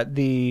nomination, that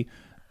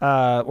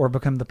or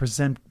become the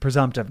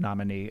presumptive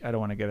nominee. I don't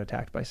want to get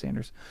attacked by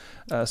Sanders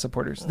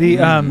supporters.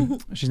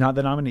 She's not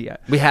the nominee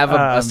yet. We have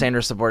a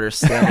Sanders supporter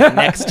standing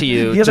next to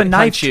you. He has to a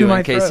knife punch to you my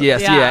in case. throat.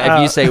 Yes, Yeah. yeah.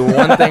 If you say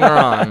one thing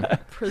wrong,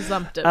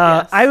 Presumptive.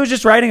 Yes. I was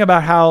just writing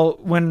about how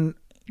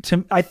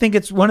I think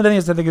it's one of the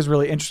things I think is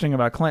really interesting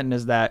about Clinton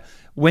is that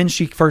when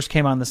she first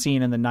came on the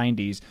scene in the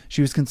 90s,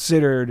 she was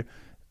considered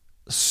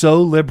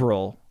so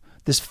liberal,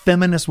 this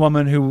feminist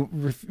woman who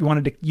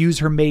wanted to use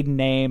her maiden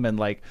name and,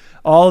 like,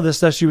 all of this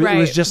stuff. It was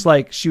Right. just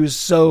like, she was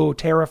so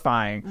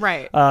terrifying,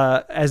 Right.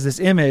 as this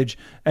image.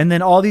 And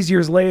then all these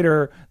years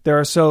later,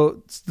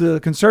 the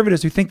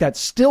conservatives who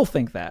still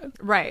think that.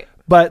 right.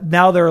 But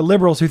now there are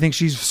liberals who think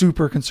she's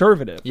super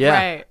conservative. yeah.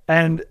 Right.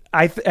 And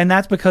and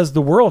that's because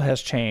the world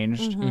has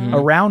changed Mm-hmm.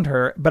 around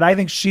her. But I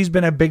think she's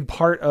been a big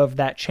part of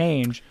that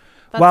change,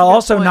 That's while a good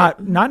also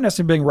point. not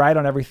necessarily being right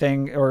on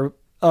everything or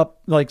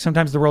up. Like,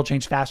 sometimes the world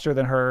changed faster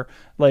than her.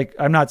 Like,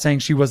 I'm not saying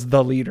she was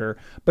the leader,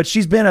 but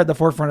she's been at the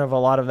forefront of a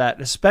lot of that,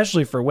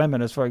 especially for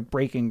women, as far as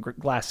breaking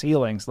glass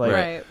ceilings. Like,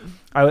 Right.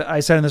 I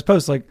said in this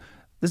post, like,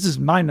 this is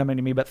mind-numbing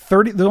to me, but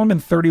there's only been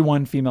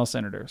 31 female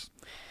senators.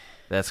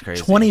 That's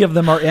crazy. 20 of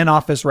them are in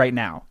office right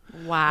now.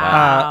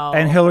 Wow.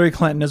 And Hillary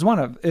Clinton is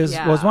was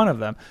Yeah. one of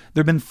them.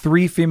 There have been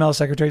 3 female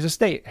secretaries of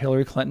state.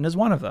 Hillary Clinton is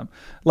one of them.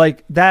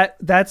 Like,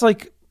 that's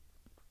like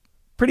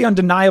pretty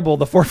undeniable,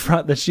 the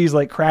forefront that she's,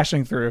 like,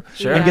 crashing through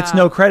Sure. and gets Yeah.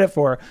 no credit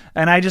for.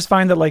 And I just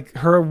find that, like,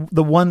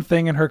 the one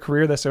thing in her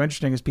career that's so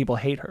interesting is people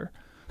hate her.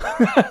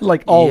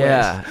 Like, always.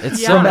 Yeah,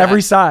 it's Yeah. From so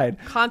every side.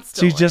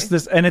 Constantly. She's just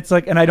this, and it's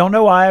like, and I don't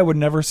know why. I would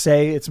never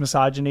say it's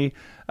misogyny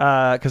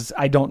because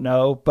I don't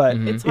know, but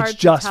It's hard it's to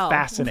just tell.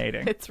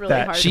 fascinating. It's really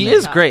that hard to She make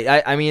is up. great.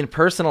 I mean,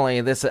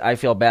 personally, I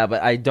feel bad,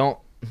 but I don't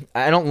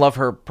love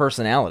her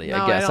personality. No,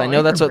 I I guess don't I know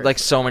like that's her what, like,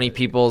 so many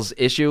people's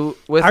issue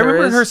with I her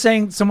remember is. her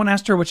saying, someone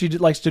asked her what she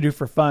likes to do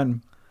for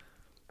fun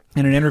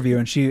in an interview,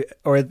 and she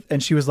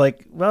was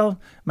like, well,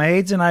 my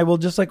aides and I will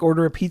just, like,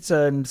 order a pizza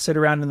and sit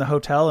around in the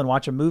hotel and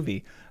watch a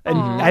movie.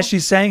 And as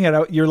she's saying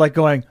it, you're like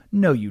going,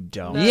 no, you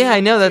don't. Yeah, I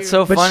know, that's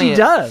so But funny. she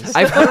does.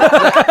 I've heard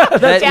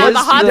that Yeah, is the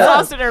hot true.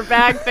 sauce in her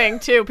bag thing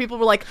too. People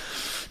were like,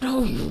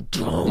 "No, you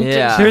don't."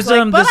 Yeah. There's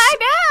Like, but I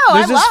know.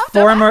 There's I this love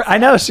former. I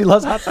know she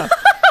loves hot sauce.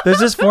 There's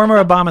this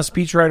former Obama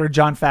speechwriter,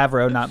 Jon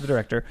Favreau, not the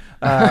director.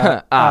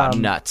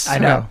 Nuts. I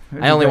know.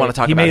 I only want to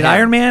talk He about made him.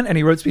 Iron Man, and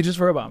he wrote speeches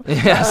for Obama.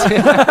 Yes.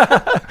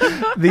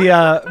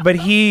 But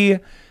he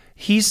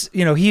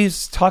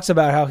talks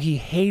about how he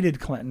hated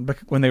Clinton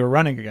when they were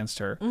running against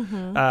her,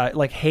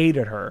 like,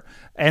 hated her,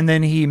 and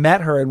then he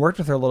met her and worked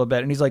with her a little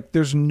bit, and he's like,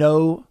 there's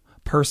no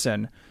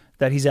person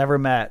that he's ever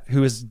met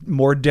who is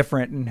more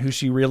different in who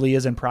she really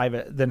is in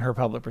private than her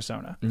public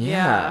persona.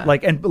 Yeah.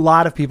 Like, and a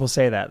lot of people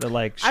say that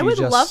like, she's I would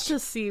just love to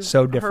see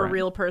so her different.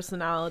 real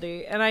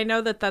personality, and I know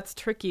that that's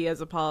tricky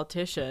as a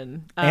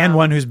politician, And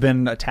one who's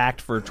been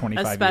attacked for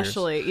 25 years.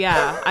 especially.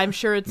 Yeah, I'm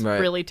sure it's Right.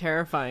 really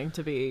terrifying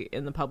to be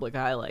in the public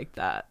eye like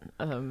that,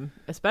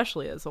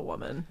 especially as a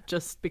woman,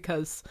 just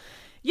because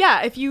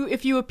Yeah, if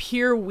you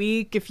appear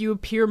weak, if you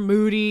appear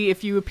moody,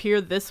 if you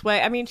appear this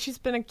way, I mean, she's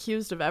been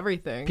accused of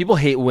everything. People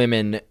hate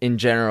women in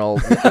general.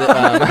 Of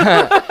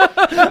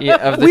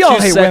the We all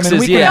two hate sexes,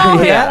 women. We all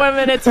hate yeah.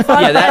 women. It's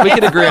fun. Yeah, that- we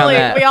can agree on Really,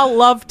 that. We all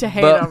love to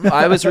hate But them.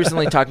 I was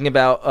recently talking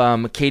about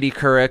Katie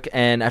Couric,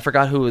 and I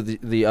forgot who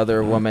the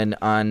other woman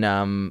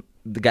on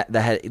the guy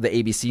that had the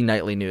ABC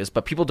Nightly News.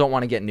 But people don't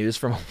want to get news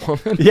from a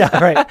woman.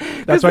 Yeah, right.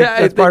 That's why. Yeah,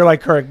 That's part of why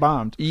Couric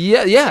bombed.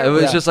 Yeah. It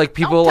was Yeah. just like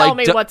people Don't tell like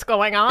me don't- what's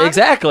going on.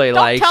 exactly. Don't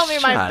like tell me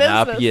my shut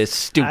up, business. you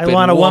stupid. I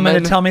want a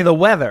woman to tell me the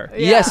weather.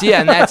 Yes,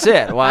 yeah, and that's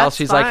it. While That's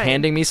she's like fine.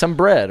 handing me some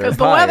bread or Because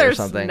the pie or weather's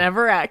something.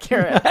 never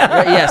accurate.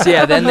 Right, yes,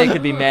 yeah. Then they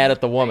could be mad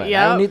at the woman. I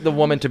Yep. don't need the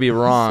woman to be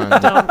wrong.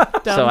 Dumb,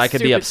 So I could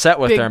be stupid, upset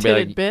with her and be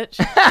like, big-titted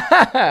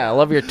bitch. I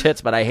love your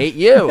tits, but I hate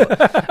you.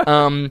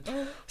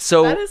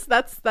 So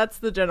That's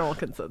the general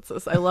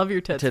consensus. I love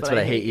your tits, but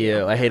I hate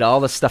you. I hate all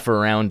the stuff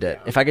around it.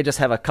 If I could just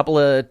have a couple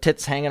of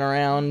tits hanging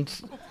around,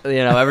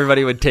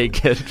 everybody would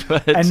take it.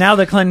 But And now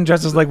that Clinton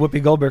dresses like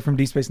Whoopi Goldberg from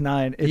Deep Space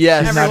Nine, it's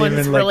Yes. she's not Everyone's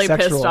even really like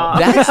pissed sexual. off.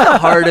 that's the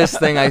hardest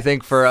thing I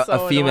think for a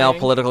So female annoying.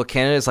 political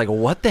candidate. Is like,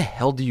 what the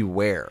hell do you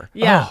wear?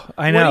 Yeah, Oh,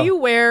 I know. What do you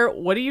wear?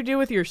 What do you do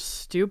with your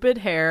stupid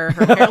hair?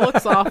 Her hair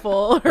looks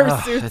awful. Her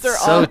suits It's are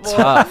so awful.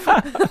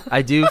 tough.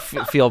 I do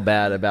feel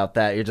bad about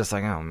that. You're just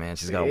like, oh man,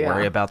 she's got to Yeah.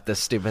 worry about this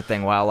stupid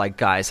thing. While like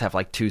guys have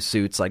like two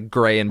suits, like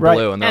gray and Right.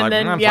 blue, and they're And like,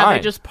 then I'm yeah, fine.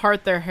 they just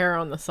part their hair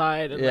on the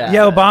side. And Yeah.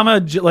 Yeah,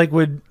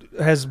 Obama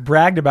has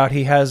bragged about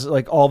he has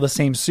like all the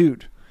same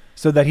suit,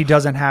 so that he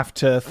doesn't have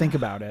to think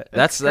about it.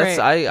 that's great.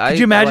 I. Could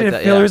you imagine I like if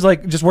that, Hillary's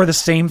like just wore the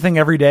same thing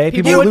every day?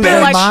 People would would lose be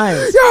their like,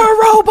 minds. You're a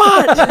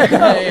robot.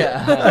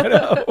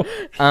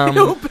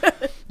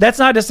 That's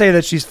not to say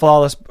that she's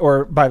flawless.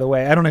 Or by the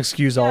way, I don't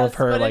excuse all of Yes,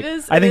 her. but Like it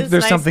is, I think it is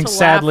there's nice something to laugh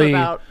sadly.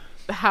 about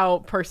how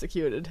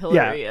persecuted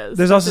Yeah, Hillary is.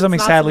 there's but also it's something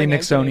not sadly something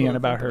I've been able Nixonian to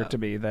about think her to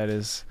me. That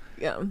is,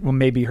 Yeah. well,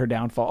 maybe her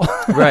downfall.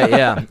 right,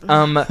 yeah.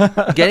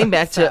 Getting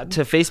back to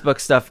Facebook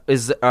stuff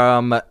is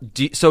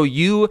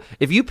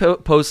if you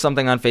post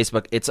something on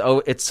Facebook,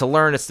 it's to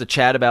learn, it's to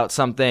chat about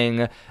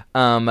something.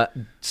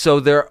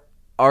 So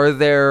are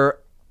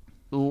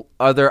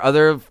there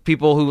other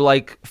people who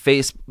like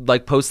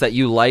posts that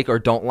you like or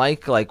don't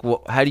like? Like,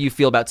 how do you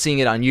feel about seeing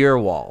it on your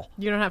wall?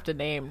 You don't have to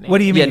name names. What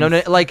do you mean? Yeah,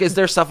 no, like, is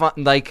there stuff on,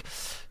 like,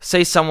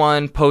 say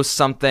someone posts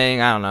something,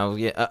 I don't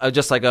know,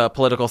 just like a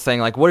political thing.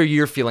 Like, what are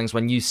your feelings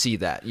when you see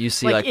that? You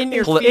see Like, like in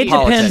your poli- feed? It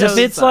politics. depends.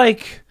 If it's Shows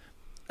like,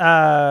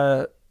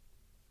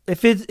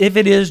 if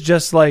it is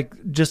just like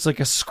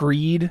a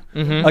screed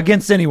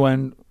against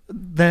anyone,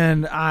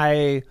 then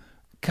I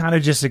kind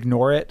of just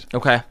ignore it.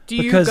 Okay. Do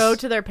you because- go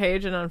to their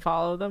page and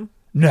unfollow them?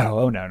 No,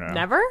 oh no.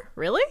 Never?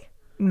 Really?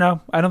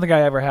 No, I don't think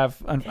I ever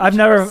have. I've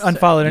never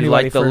unfollowed You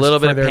anybody like the for, little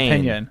bit for of their pain.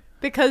 opinion.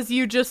 Because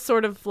you just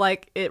sort of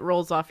like it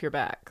rolls off your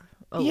back.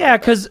 a Yeah,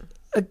 little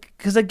bit.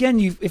 because again,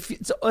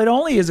 it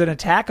only is an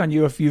attack on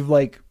you if you've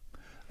like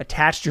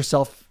attached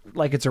yourself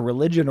like it's a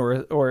religion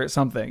or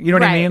something. You know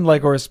what I Right. mean?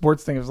 Like, or a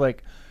sports thing. It's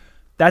like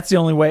that's the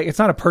only way. It's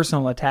not a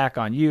personal attack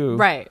on you,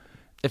 Right.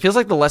 It feels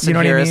like the lesson You know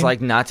what here I is mean? like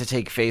not to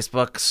take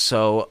Facebook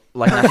so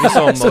like not to be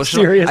so emotional.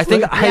 seriously. I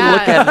think I Yeah.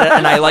 look at it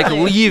and I like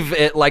Exactly. leave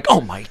it like, oh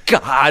my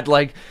god,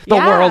 like the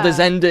Yeah. world is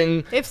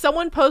ending. If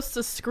someone posts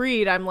a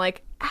screed, I'm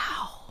like,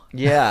 ow.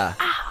 Yeah,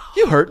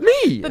 you hurt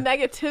me. The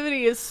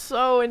negativity is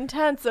so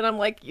intense, and I'm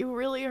like, you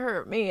really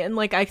hurt me. And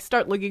like, I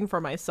start looking for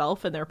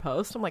myself in their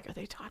post. I'm like, are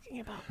they talking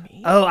about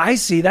me? Oh, I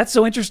see. That's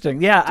so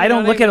interesting. Yeah, I know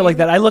don't what look I at it like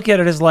mean? that. I look at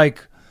it as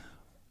like,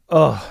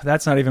 oh,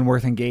 that's not even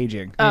worth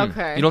engaging.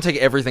 Okay. You don't take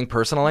everything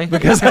personally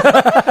because you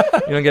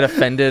don't get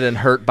offended and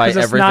hurt by 'Cause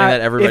it's everything not-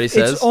 that everybody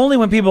says. It's only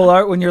when people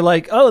are, when you're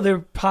like, oh, they're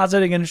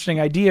positing an interesting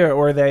idea,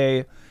 or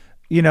they,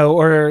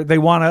 or they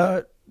want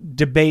to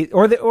debate,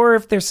 or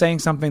if they're saying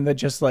something that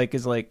just like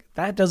is like,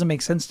 that doesn't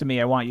make sense to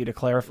me, I want you to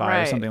clarify or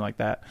Right. something like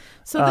that.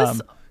 So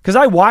this- because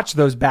I watch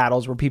those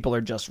battles where people are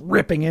just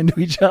ripping into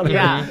each other.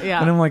 Yeah, yeah.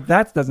 And I'm like,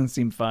 that doesn't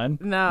seem fun.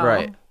 No.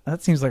 Right.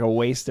 That seems like a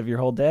waste of your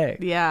whole day.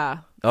 Yeah.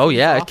 Oh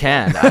yeah, Awful. it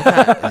can.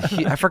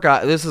 I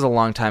forgot. This is a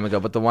long time ago,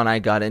 but the one I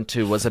got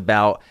into was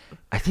about.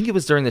 I think it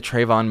was during the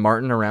Trayvon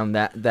Martin around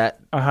that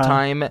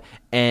time,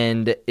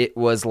 and it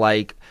was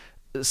like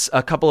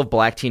a couple of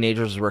black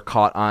teenagers were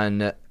caught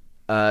on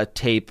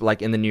tape,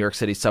 like in the New York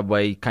City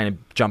subway, kind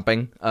of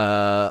jumping,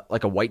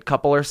 like a white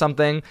couple or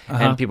something,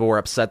 and people were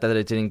upset that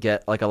it didn't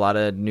get like a lot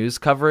of news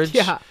coverage.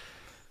 Yeah.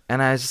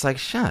 And I was just like,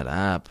 shut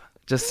up.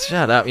 Just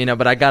shut up,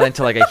 but I got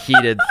into like a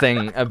heated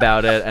thing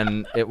about it,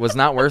 and it was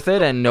not worth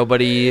it, and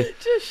nobody.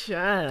 Just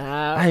shut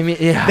up. I mean,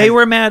 yeah, They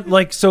were mad,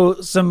 like,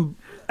 so some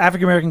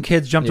African American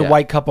kids jumped a Yeah.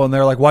 white couple, and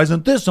they're like, "Why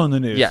isn't this on the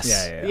news?"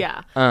 Yes. Yeah.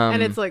 Yeah. Um,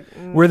 and it's like,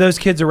 Were those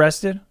kids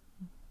arrested?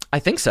 I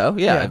think so.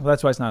 Yeah, well,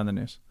 that's why it's not in the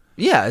news.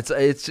 yeah.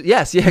 It's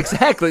yes, yeah,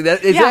 exactly.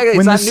 That exactly. Yeah. It's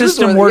When the not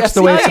system newsworthy. works Yes,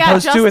 the way yeah.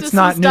 it's supposed to, it's justice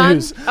not is done.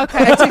 news.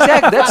 Okay. That's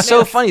exactly. That's Not so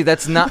news. funny.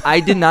 That's not. I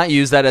did not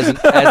use that as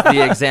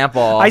the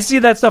example. I see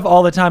that stuff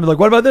all the time. Like,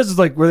 what about this? It's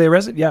like, were they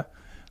arrested? Yeah,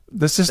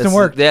 the system That's-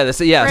 worked. Yeah,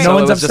 yeah. Right. So No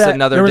it one's was upset. just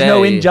another there was day.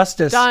 no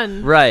injustice.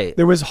 Done. Right.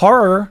 There was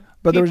horror,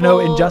 but there was no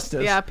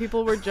injustice. Yeah,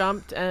 people were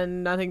jumped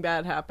and nothing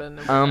bad happened.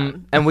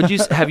 And And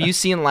have you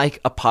seen like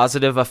a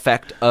positive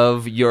effect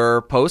of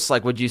your posts?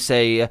 Like, would you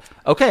say,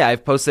 okay,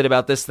 I've posted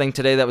about this thing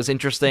today that was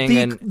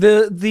interesting,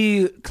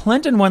 The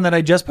Clinton one that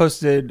I just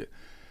posted,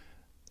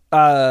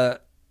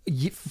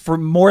 for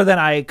more than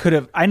I could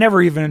have. I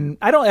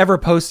don't ever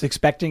post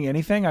expecting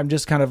anything. I'm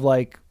just kind of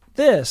like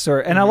this,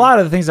 and a lot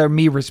of the things are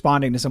me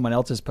responding to someone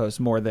else's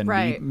post more than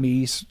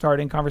me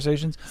starting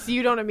conversations. So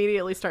you don't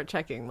immediately start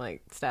checking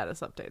like status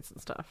updates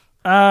and stuff.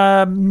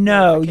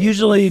 No,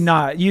 usually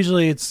not.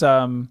 Usually it's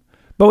but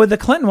with the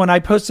Clinton one, I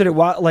posted it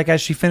like as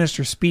she finished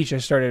her speech.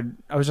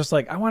 I was just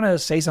like, I want to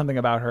say something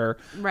about her,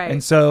 right?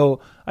 And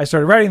so I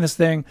started writing this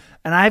thing,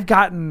 and I've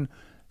gotten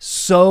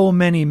so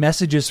many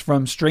messages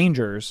from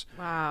strangers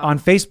on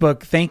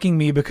Facebook thanking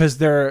me because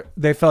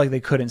they felt like they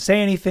couldn't say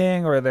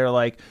anything, or they're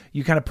like,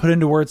 you kind of put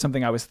into words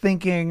something I was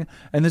thinking.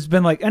 And there's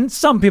been like, and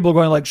some people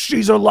going like,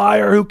 she's a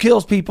liar who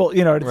kills people,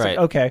 it's like,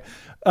 okay.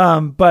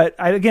 But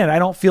I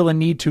don't feel a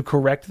need to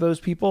correct those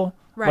people.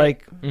 Right.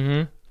 Like,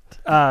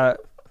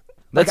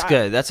 that's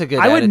good. That's a good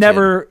I would attitude.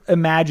 never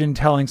imagine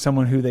telling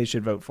someone who they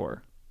should vote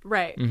for.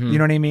 Right. You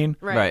know what I mean?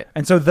 Right.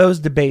 And so those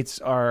debates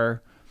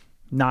are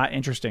not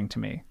interesting to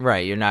me.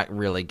 Right. You're not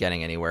really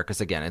getting anywhere because,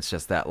 again, it's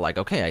just that like,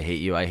 okay, I hate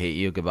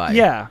you, goodbye.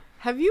 Yeah.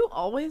 Have you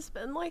always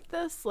been like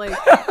this? Like,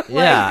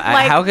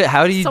 yeah.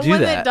 How do you do that?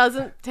 Someone that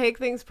doesn't take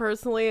things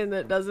personally and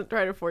that doesn't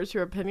try to force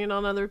your opinion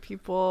on other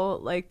people.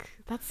 Like,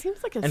 that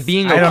seems like and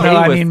being I don't okay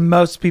know. with... I mean,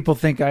 most people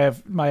think I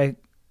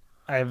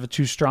have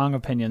too strong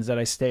opinions that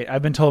I state.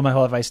 I've been told my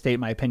whole life I state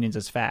my opinions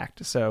as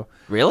fact. So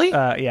really,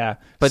 yeah.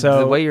 But so,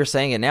 the way you're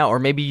saying it now, or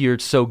maybe you're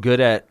so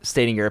good at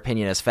stating your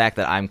opinion as fact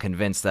that I'm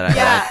convinced that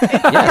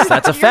yes,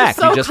 that's a fact.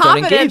 So you just don't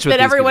engage with that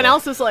these everyone people.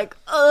 else is like,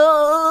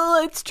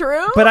 oh, it's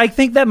true. But I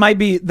think that might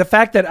be the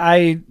fact that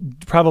I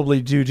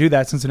probably do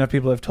that, since enough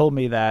people have told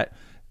me that.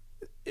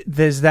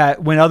 There's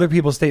that when other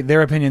people state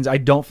their opinions, I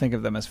don't think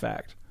of them as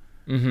fact.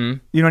 Mm-hmm.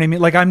 You know what I mean?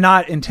 Like, I'm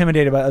not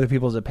intimidated by other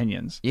people's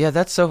opinions. Yeah,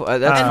 that's so.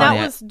 That's and funny.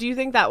 that was. Do you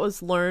think that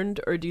was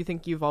learned, or do you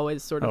think you've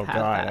always sort of had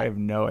that? I have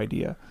no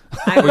idea.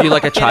 Were you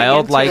like a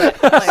child, like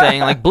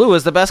saying like blue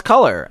is the best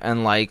color,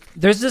 and like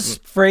there's this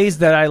phrase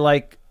that I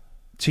like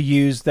to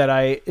use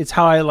it's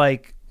how I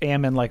like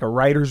am in like a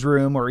writer's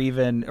room or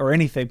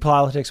anything,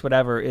 politics,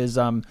 whatever, is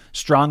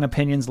strong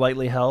opinions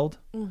lightly held.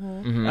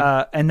 Mm-hmm.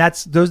 And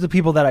those are the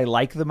people that I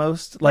like the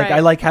most. Like, right. I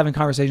like having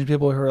conversations with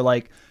people who are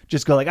like,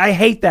 just go like, I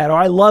hate that, or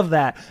I love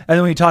that. And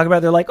then when you talk about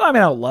it, they're like, oh, I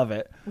mean, I don't love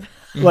it.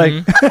 Like, you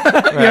know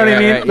what I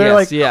mean? Right. They're Yes,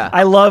 like, yeah.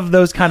 I love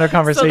those kind of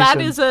conversations. So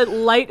that is a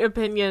light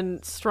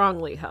opinion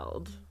strongly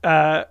held.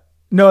 No,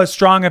 a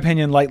strong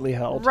opinion lightly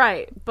held.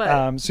 Right.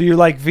 But so you're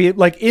like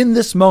in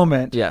this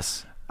moment,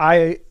 yes,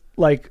 I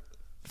like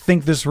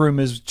think this room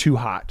is too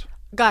hot.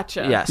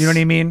 gotcha. yes, You know what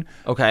I mean?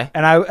 Okay,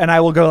 And I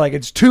will go like,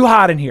 it's too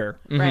hot in here.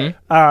 Right.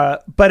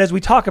 But as we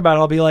talk about it,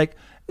 I'll be like,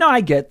 no,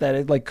 I get that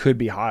it like could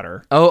be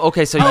hotter. Oh,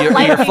 okay. So you're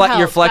lightly you're held.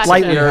 flexible. Gotcha.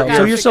 Lightly held. So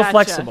Gotcha, you're so gotcha.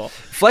 flexible.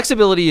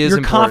 Flexibility is You're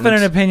important.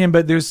 confident in opinion,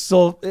 but there's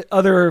still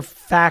other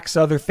facts,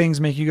 other things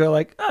make you go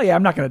like, oh yeah,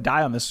 I'm not going to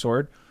die on this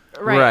sword.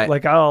 Right.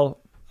 Like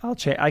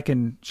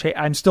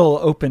I'm still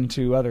open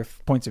to other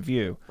points of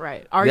view.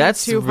 Right. Are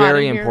That's you too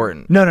very hot in here?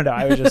 important. No.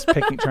 I was just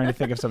trying to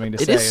think of something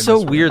to It say. is so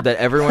weird that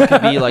everyone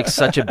can be like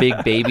such a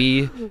big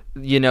baby,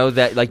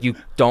 that like you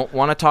don't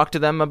want to talk to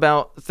them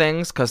about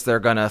things because they're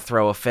gonna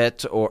throw a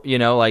fit, or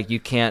like you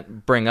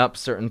can't bring up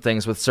certain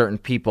things with certain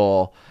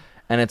people,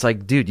 and it's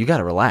like, dude, you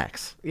gotta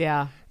relax.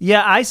 Yeah.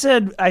 Yeah, I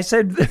said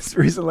this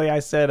recently. I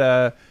said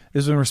this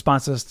was in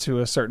response to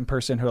a certain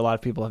person who a lot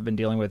of people have been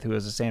dealing with, who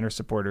is a Sanders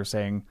supporter,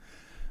 saying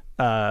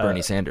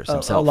Bernie Sanders a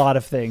himself. lot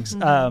of things.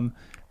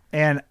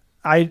 And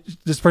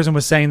this person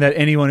was saying that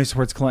anyone who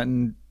supports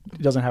Clinton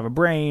doesn't have a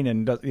brain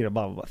and does, blah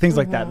blah blah, things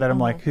like that. That I'm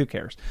like, who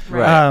cares?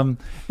 Right.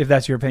 If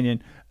that's your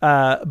opinion.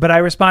 But I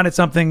responded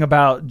something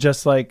about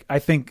just like, I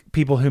think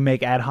people who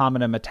make ad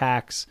hominem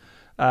attacks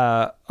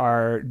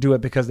do it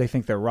because they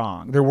think they're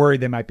wrong. They're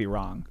worried they might be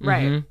wrong.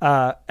 Right.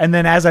 And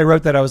then as I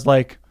wrote that, I was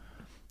like,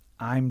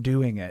 I'm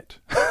doing it.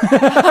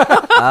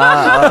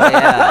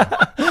 Yeah.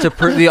 To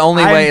prove the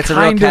only way, it's a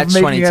real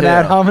catch-22. An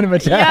ad hominem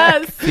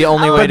attack. Yes. The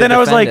only way But to then I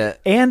was defend like,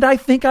 it. and I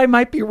think I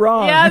might be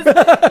wrong. Yes.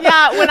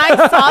 Yeah. When I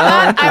saw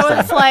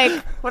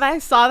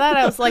that,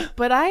 I was like,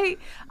 but I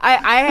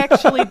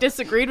actually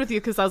disagreed with you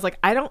because I was like,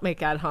 I don't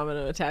make ad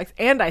hominem attacks,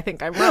 and I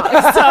think I'm wrong.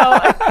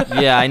 So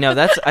Yeah, I know.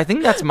 I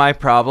think that's my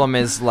problem.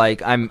 Is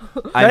like I think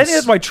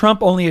that's why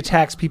Trump only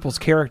attacks people's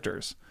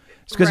characters.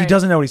 It's because he Right.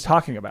 doesn't know what he's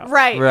talking about.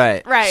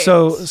 right.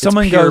 So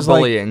someone pure goes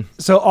bullying. like,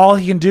 so all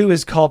he can do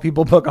is call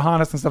people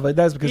Pocahontas and stuff like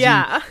that, because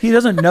Yeah. he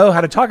doesn't know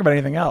how to talk about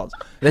anything else.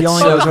 He That's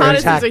only so knows how to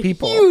Pocahontas attack is a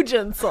people. huge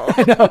insult.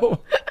 No.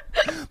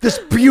 This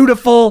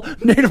beautiful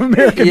Native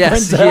American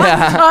Yes, princess.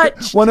 yeah.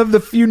 Touch. One of the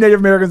few Native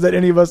Americans that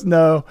any of us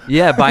know.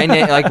 Yeah, by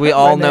name, like we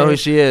all know name. who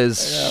she is.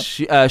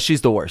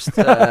 She's the worst.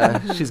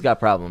 She's got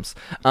problems.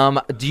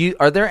 Are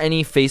there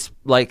any types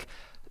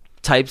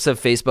of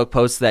Facebook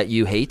posts that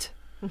you hate?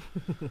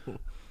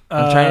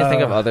 I'm trying to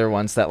think of other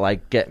ones that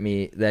like get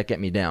me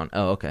down.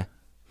 Oh, okay.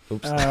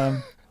 Oops.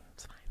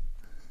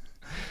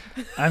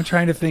 I'm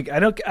trying to think. I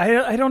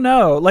don't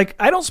know. Like,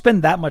 I don't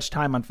spend that much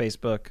time on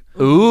Facebook.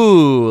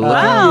 Ooh, look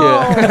at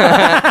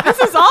you. Wow. This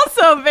is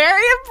also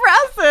very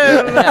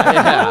impressive.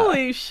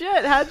 Holy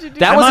shit. How'd you do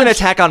That was an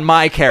attack on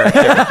my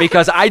character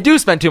because I do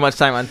spend too much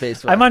time on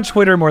Facebook. I'm on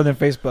Twitter more than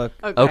Facebook.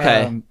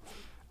 Okay.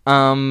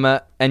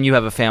 And you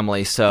have a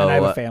family, so And I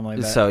have a family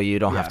that- so you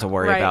don't have to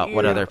worry about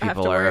what other people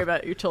have to are. worry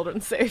about your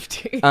children's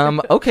safety.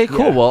 Okay, cool.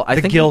 Yeah. Well, I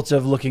the think guilt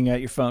of looking at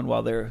your phone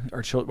while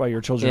while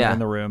your children Yeah. are in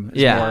the room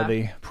is Yeah. more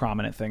the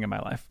prominent thing in my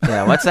life.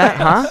 Yeah, what's that?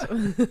 Huh?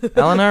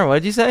 Eleanor, what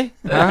did you say?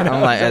 Huh?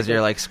 I'm like, as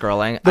you're like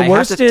scrolling. The I have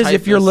worst to is type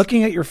if you're this-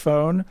 looking at your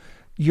phone,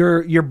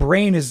 your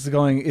brain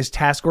is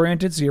task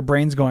oriented, so your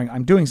brain's going,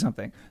 I'm doing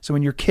something. So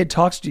when your kid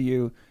talks to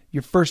you,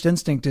 your first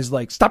instinct is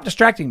like, stop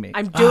distracting me.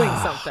 I'm doing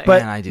something.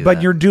 but Man, I do but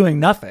that. you're doing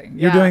nothing.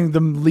 You're Yeah. doing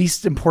the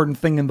least important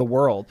thing in the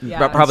world.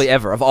 Yeah. probably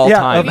ever of all Yeah,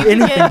 time. of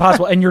anything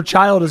possible. And your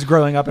child is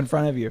growing up in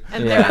front of you.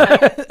 And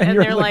Yeah.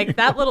 you're they're like- like,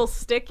 that little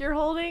stick you're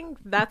holding,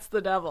 that's the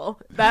devil.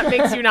 That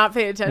makes you not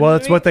pay attention. Well, to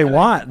it's me. what they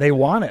want. They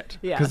want it.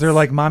 Because Yes. they're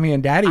like, Mommy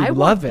and Daddy I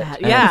love want it. that.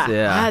 And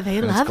Yeah. it's- They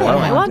and it's love it.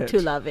 glowing. I want it.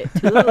 to love it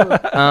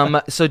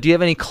too. So do you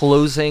have any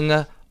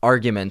closing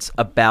arguments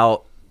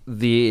about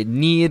the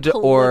need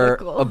or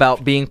Political.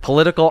 about being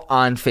political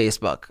on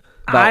Facebook?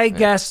 I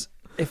guess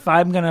if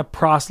I'm going to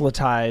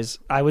proselytize,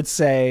 I would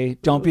say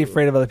don't be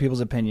afraid of other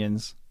people's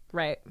opinions.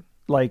 Right.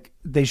 Like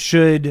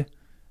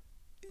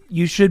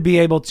you should be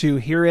able to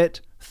hear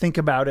it, think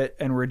about it,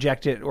 and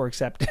reject it or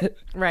accept it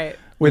Right.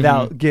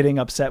 without getting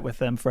upset with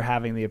them for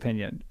having the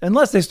opinion.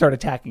 Unless they start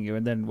attacking you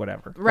and then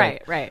whatever.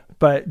 Right. Right.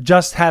 But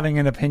just having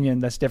an opinion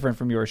that's different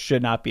from yours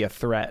should not be a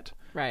threat.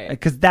 Right.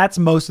 Because that's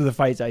most of the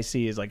fights I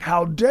see is like,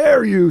 how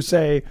dare you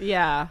say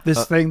Yeah.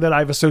 this thing that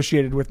I've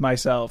associated with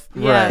myself.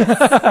 Yes,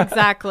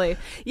 exactly.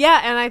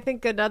 Yeah, and I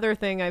think another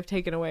thing I've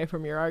taken away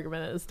from your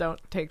argument is don't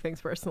take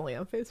things personally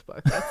on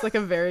Facebook. That's like a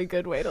very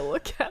good way to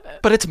look at it.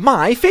 But it's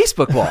my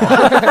Facebook wall.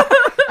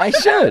 I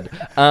should.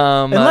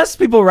 Unless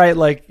people write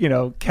like,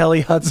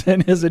 Kelly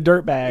Hudson is a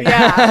dirtbag.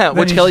 Yeah.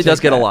 which you Kelly should does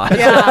take get a that. lot.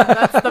 Yeah,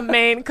 that's the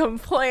main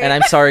complaint. And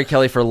I'm sorry,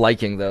 Kelly, for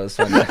liking those.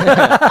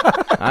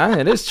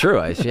 It is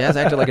true. She has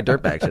acted like a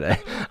dirtbag today.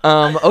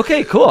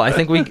 Okay, cool. I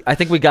think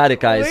we got it,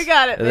 guys. We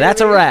got it,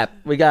 That's a baby. wrap.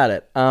 We got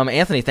it.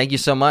 Anthony, thank you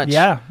so much.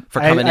 Yeah. for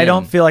coming in. I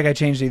don't feel like I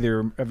changed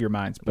either of your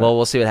minds. But Well,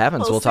 we'll see what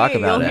happens. We'll talk see.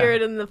 about You'll it. hear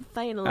it in the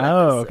final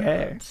Oh, episode.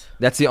 okay.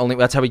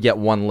 That's how we get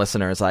one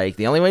listener. It's like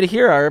the only way to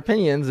hear our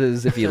opinions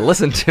is if you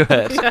listen to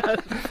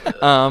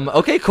it.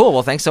 Okay, cool.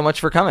 Well, thanks so much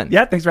for coming.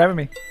 yeah, thanks for having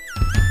me.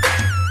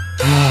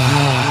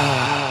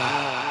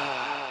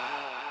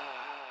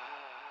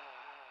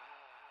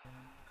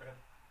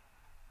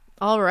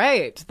 All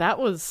right. That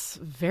was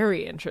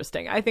very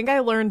interesting. I think I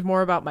learned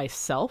more about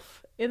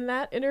myself in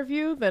that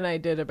interview than I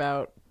did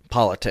about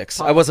Politics.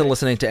 I wasn't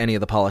listening to any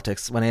of the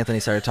politics when Anthony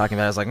started talking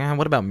about it. I was like,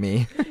 what about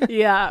me?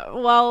 Yeah,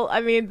 well,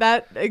 I mean,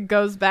 it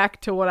goes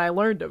back to what I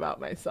learned about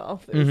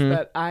myself, is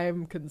that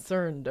I'm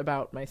concerned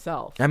about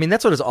myself. I mean,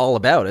 that's what it's all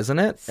about, isn't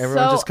it?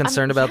 Everyone's So, just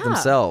concerned about yeah.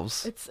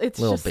 themselves. It's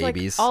Little just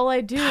babies. like all I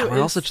do God, we're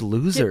all is such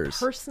losers.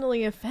 get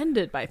personally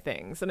offended by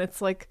things, and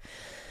it's like,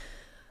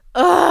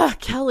 ugh,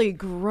 Kelly,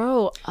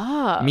 grow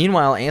up.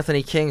 Meanwhile,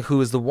 Anthony King,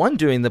 who is the one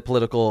doing the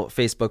political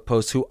Facebook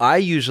posts, who I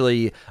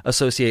usually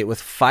associate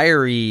with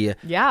fiery,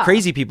 Yeah.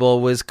 crazy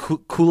people, was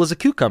cool as a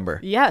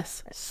cucumber.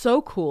 Yes,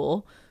 so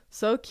cool,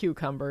 so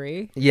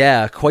cucumbery.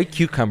 Yeah, quite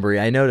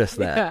cucumbery. I noticed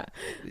that.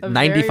 Yeah, a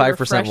very 95%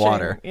 refreshing-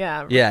 water.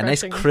 Yeah, Yeah,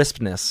 nice refreshing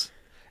crispness.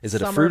 Is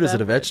it a summer fruit? Is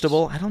it a beverage.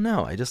 vegetable? I don't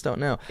know. I just don't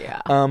know.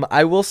 Yeah.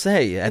 I will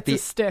say at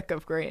It's a stick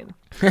of green.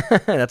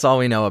 that's all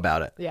we know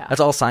about it. Yeah.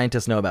 That's all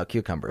scientists know about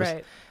cucumbers.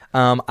 Right.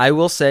 I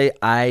will say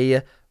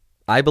I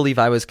believe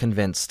I was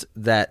convinced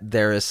that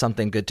there is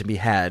something good to be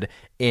had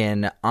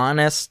in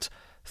honest,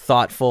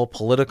 thoughtful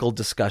political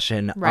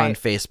discussion on Right.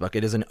 Facebook.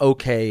 It is an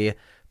okay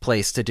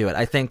place to do it.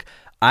 I think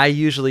I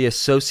usually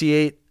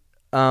associate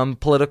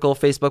political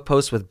Facebook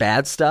posts with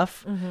bad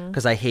stuff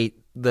because I hate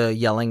the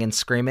yelling and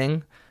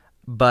screaming.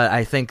 But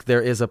I think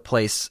there is a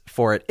place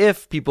for it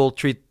if people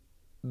treat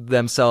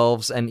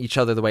themselves and each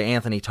other the way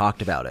Anthony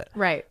talked about it.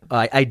 Right.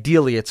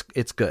 Ideally,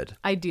 it's good.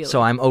 Ideally.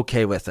 So I'm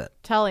okay with it.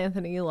 Tell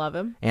Anthony you love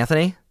him.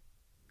 Anthony,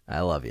 I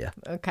love you.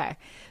 Okay.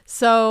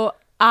 So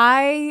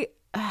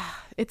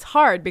it's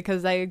hard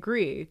because I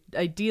agree.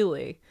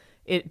 Ideally,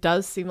 it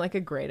does seem like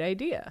a great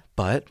idea.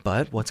 But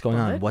what's going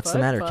on? What's the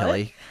but- matter, but?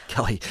 Kelly?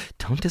 Kelly,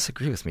 don't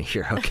disagree with me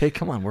here, okay?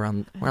 Come on, we're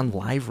on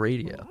live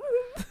radio.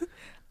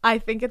 I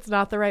think it's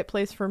not the right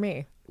place for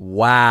me.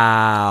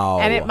 Wow.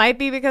 And it might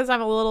be because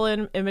I'm a little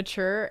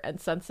immature and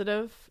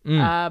sensitive,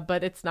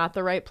 but it's not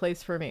the right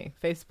place for me.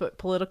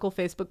 Political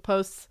Facebook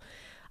posts,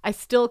 I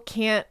still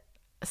can't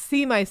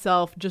see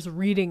myself just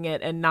reading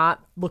it and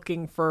not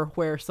looking for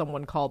where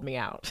someone called me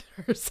out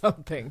or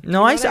something. No, You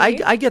know what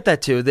mean? I get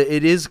that too.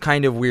 It is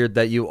kind of weird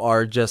that you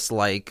are just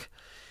like.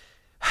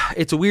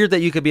 It's weird that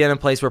you could be in a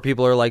place where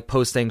people are like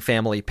posting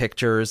family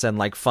pictures and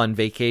like fun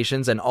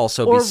vacations and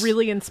also or be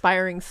really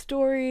inspiring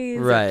stories,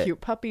 Right. or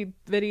cute puppy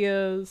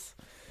videos.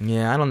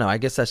 Yeah, I don't know. I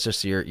guess that's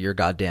just your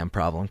goddamn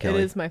problem,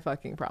 Kelly. It is my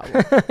fucking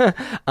problem.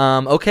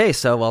 Okay,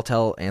 so I'll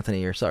tell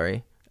Anthony you're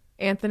sorry.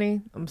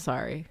 Anthony, I'm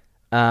sorry.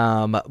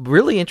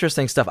 Really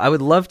interesting stuff. I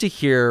would love to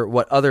hear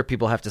what other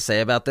people have to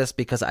say about this,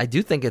 because I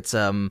do think it's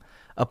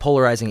a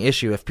polarizing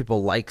issue if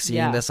people like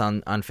seeing this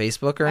on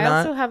Facebook or I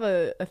not. also have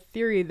a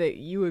theory that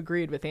you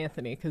agreed with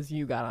Anthony because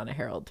you got on a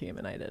Herald team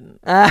and I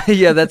didn't.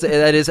 Yeah, that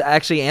is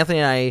actually Anthony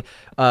and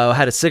I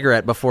had a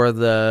cigarette before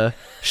the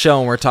show,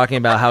 and we're talking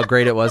about how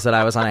great it was that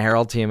I was on a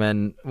Herald team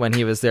and when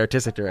he was the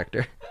artistic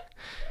director.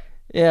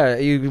 Yeah,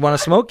 you want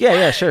to smoke?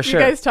 Yeah, sure. You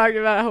guys talked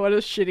about what a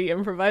shitty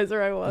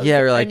improviser I was. Yeah,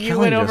 we're like, and you Kelly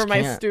went over just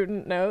my can't.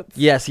 student notes.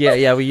 Yes,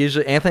 yeah. We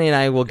usually Anthony and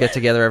I will get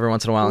together every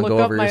once in a while and Look go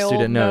up over my your old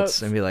student notes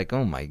notes. and be like,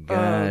 oh my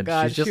god, Oh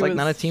God, she's just she like was-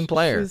 not a team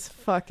player. She's a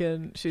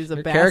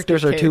Her basket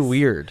characters are too case.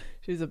 weird.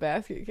 She's a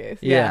basket case.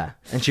 Yeah,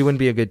 and she wouldn't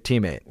be a good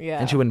teammate. Yeah.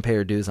 And she wouldn't pay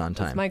her dues on As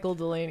time. Michael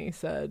Delaney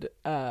said,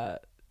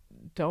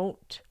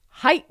 don't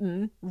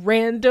heighten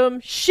random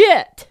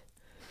shit.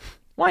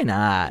 Why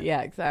not?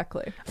 Yeah,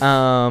 exactly.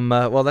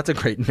 Well, that's a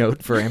great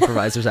note for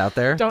improvisers out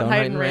there. Don't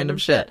heighten random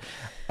shit.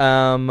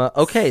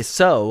 Okay,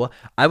 so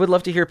I would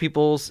love to hear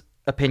people's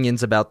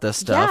opinions about this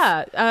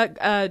stuff.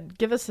 Yeah,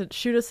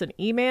 shoot us an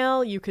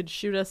email. You could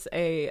shoot us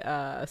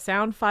a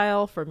sound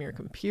file from your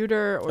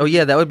computer. Or Oh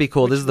yeah, that would be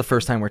cool. This is the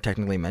first time we're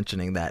technically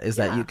mentioning that.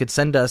 That you could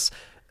send us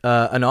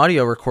an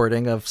audio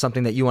recording of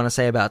something that you want to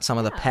say about some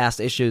of the past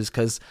issues,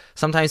 because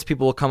sometimes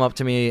people will come up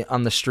to me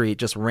on the street,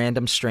 just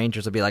random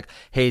strangers will be like,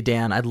 hey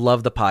Dan, I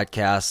love the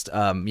podcast,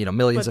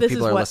 millions of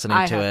people are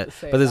listening to it,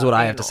 but this is what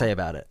I have to say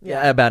about it.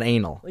 Yeah. About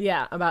anal.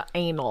 Yeah, about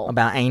anal.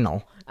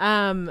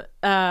 So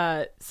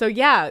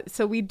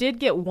we did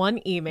get one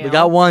email. We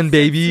got one,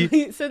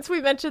 baby. Since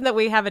we mentioned that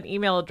we have an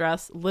email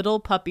address,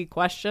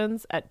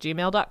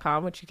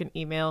 littlepuppyquestions@gmail.com, which you can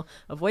email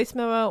a voice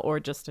memo or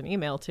just an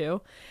email to.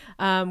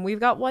 We've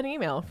got one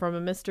email from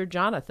a Mr.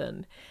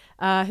 Jonathan.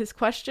 His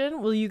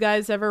question: will you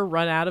guys ever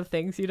run out of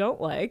things you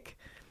don't like?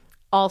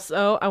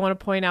 Also, I want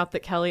to point out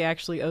that Kelly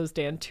actually owes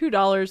Dan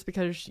 $2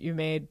 because you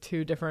made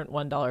 2 different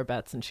 $1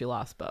 bets and she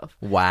lost both.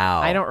 Wow.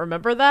 I don't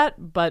remember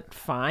that, but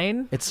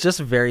fine. It's just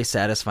very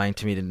satisfying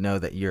to me to know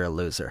that you're a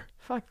loser.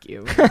 Fuck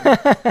you.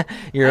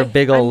 You're a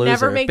big old loser. I'm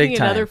never making big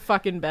time. another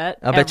fucking bet.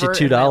 I'll bet you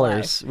ever in my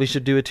life. $2. We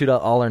should do a $2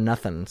 all or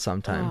nothing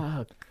sometime.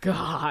 Oh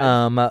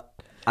God.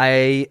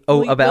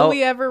 Will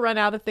we ever run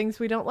out of things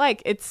we don't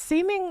like? It's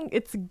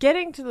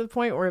getting to the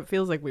point where it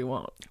feels like we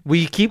won't.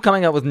 We keep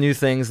coming up with new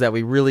things that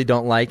we really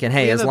don't like, and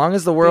hey, We have as a long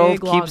as the world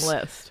big, long keeps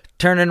list.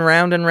 turning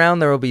round and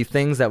round, there will be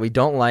things that we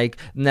don't like.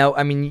 Now,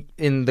 I mean,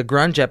 in the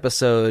grunge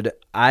episode,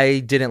 I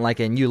didn't like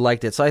it and you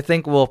liked it, so I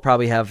think we'll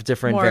probably have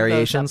different More of those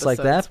variations like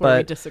that. episodes where we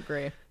But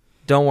disagree.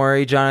 don't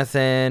worry,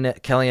 Jonathan,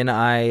 Kelly, and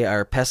I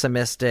are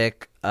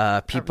pessimistic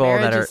people Our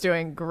marriage that are. is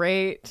doing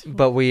great.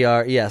 But we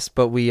are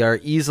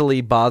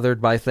easily bothered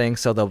by things,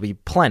 so there'll be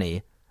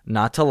plenty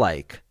not to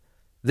like.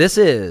 This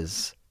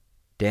is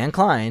Dan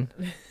Klein.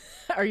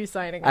 Are you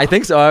signing I off?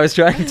 think so. I was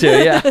trying to,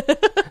 yeah.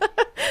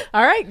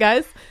 All right,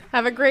 guys.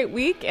 Have a great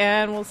week,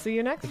 and we'll see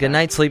you next Good time.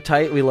 night, sleep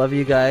tight. We love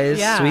you guys.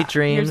 Yeah. Sweet Here's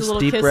dreams, a little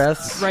deep kiss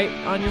breaths. right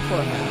on your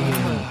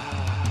forehead.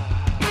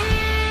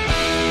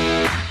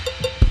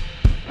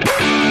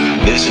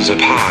 This is a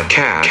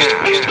podcast.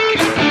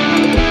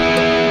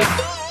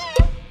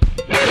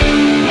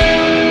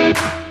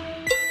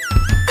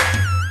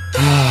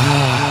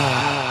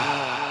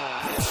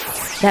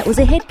 That was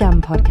a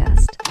HeadGum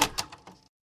podcast.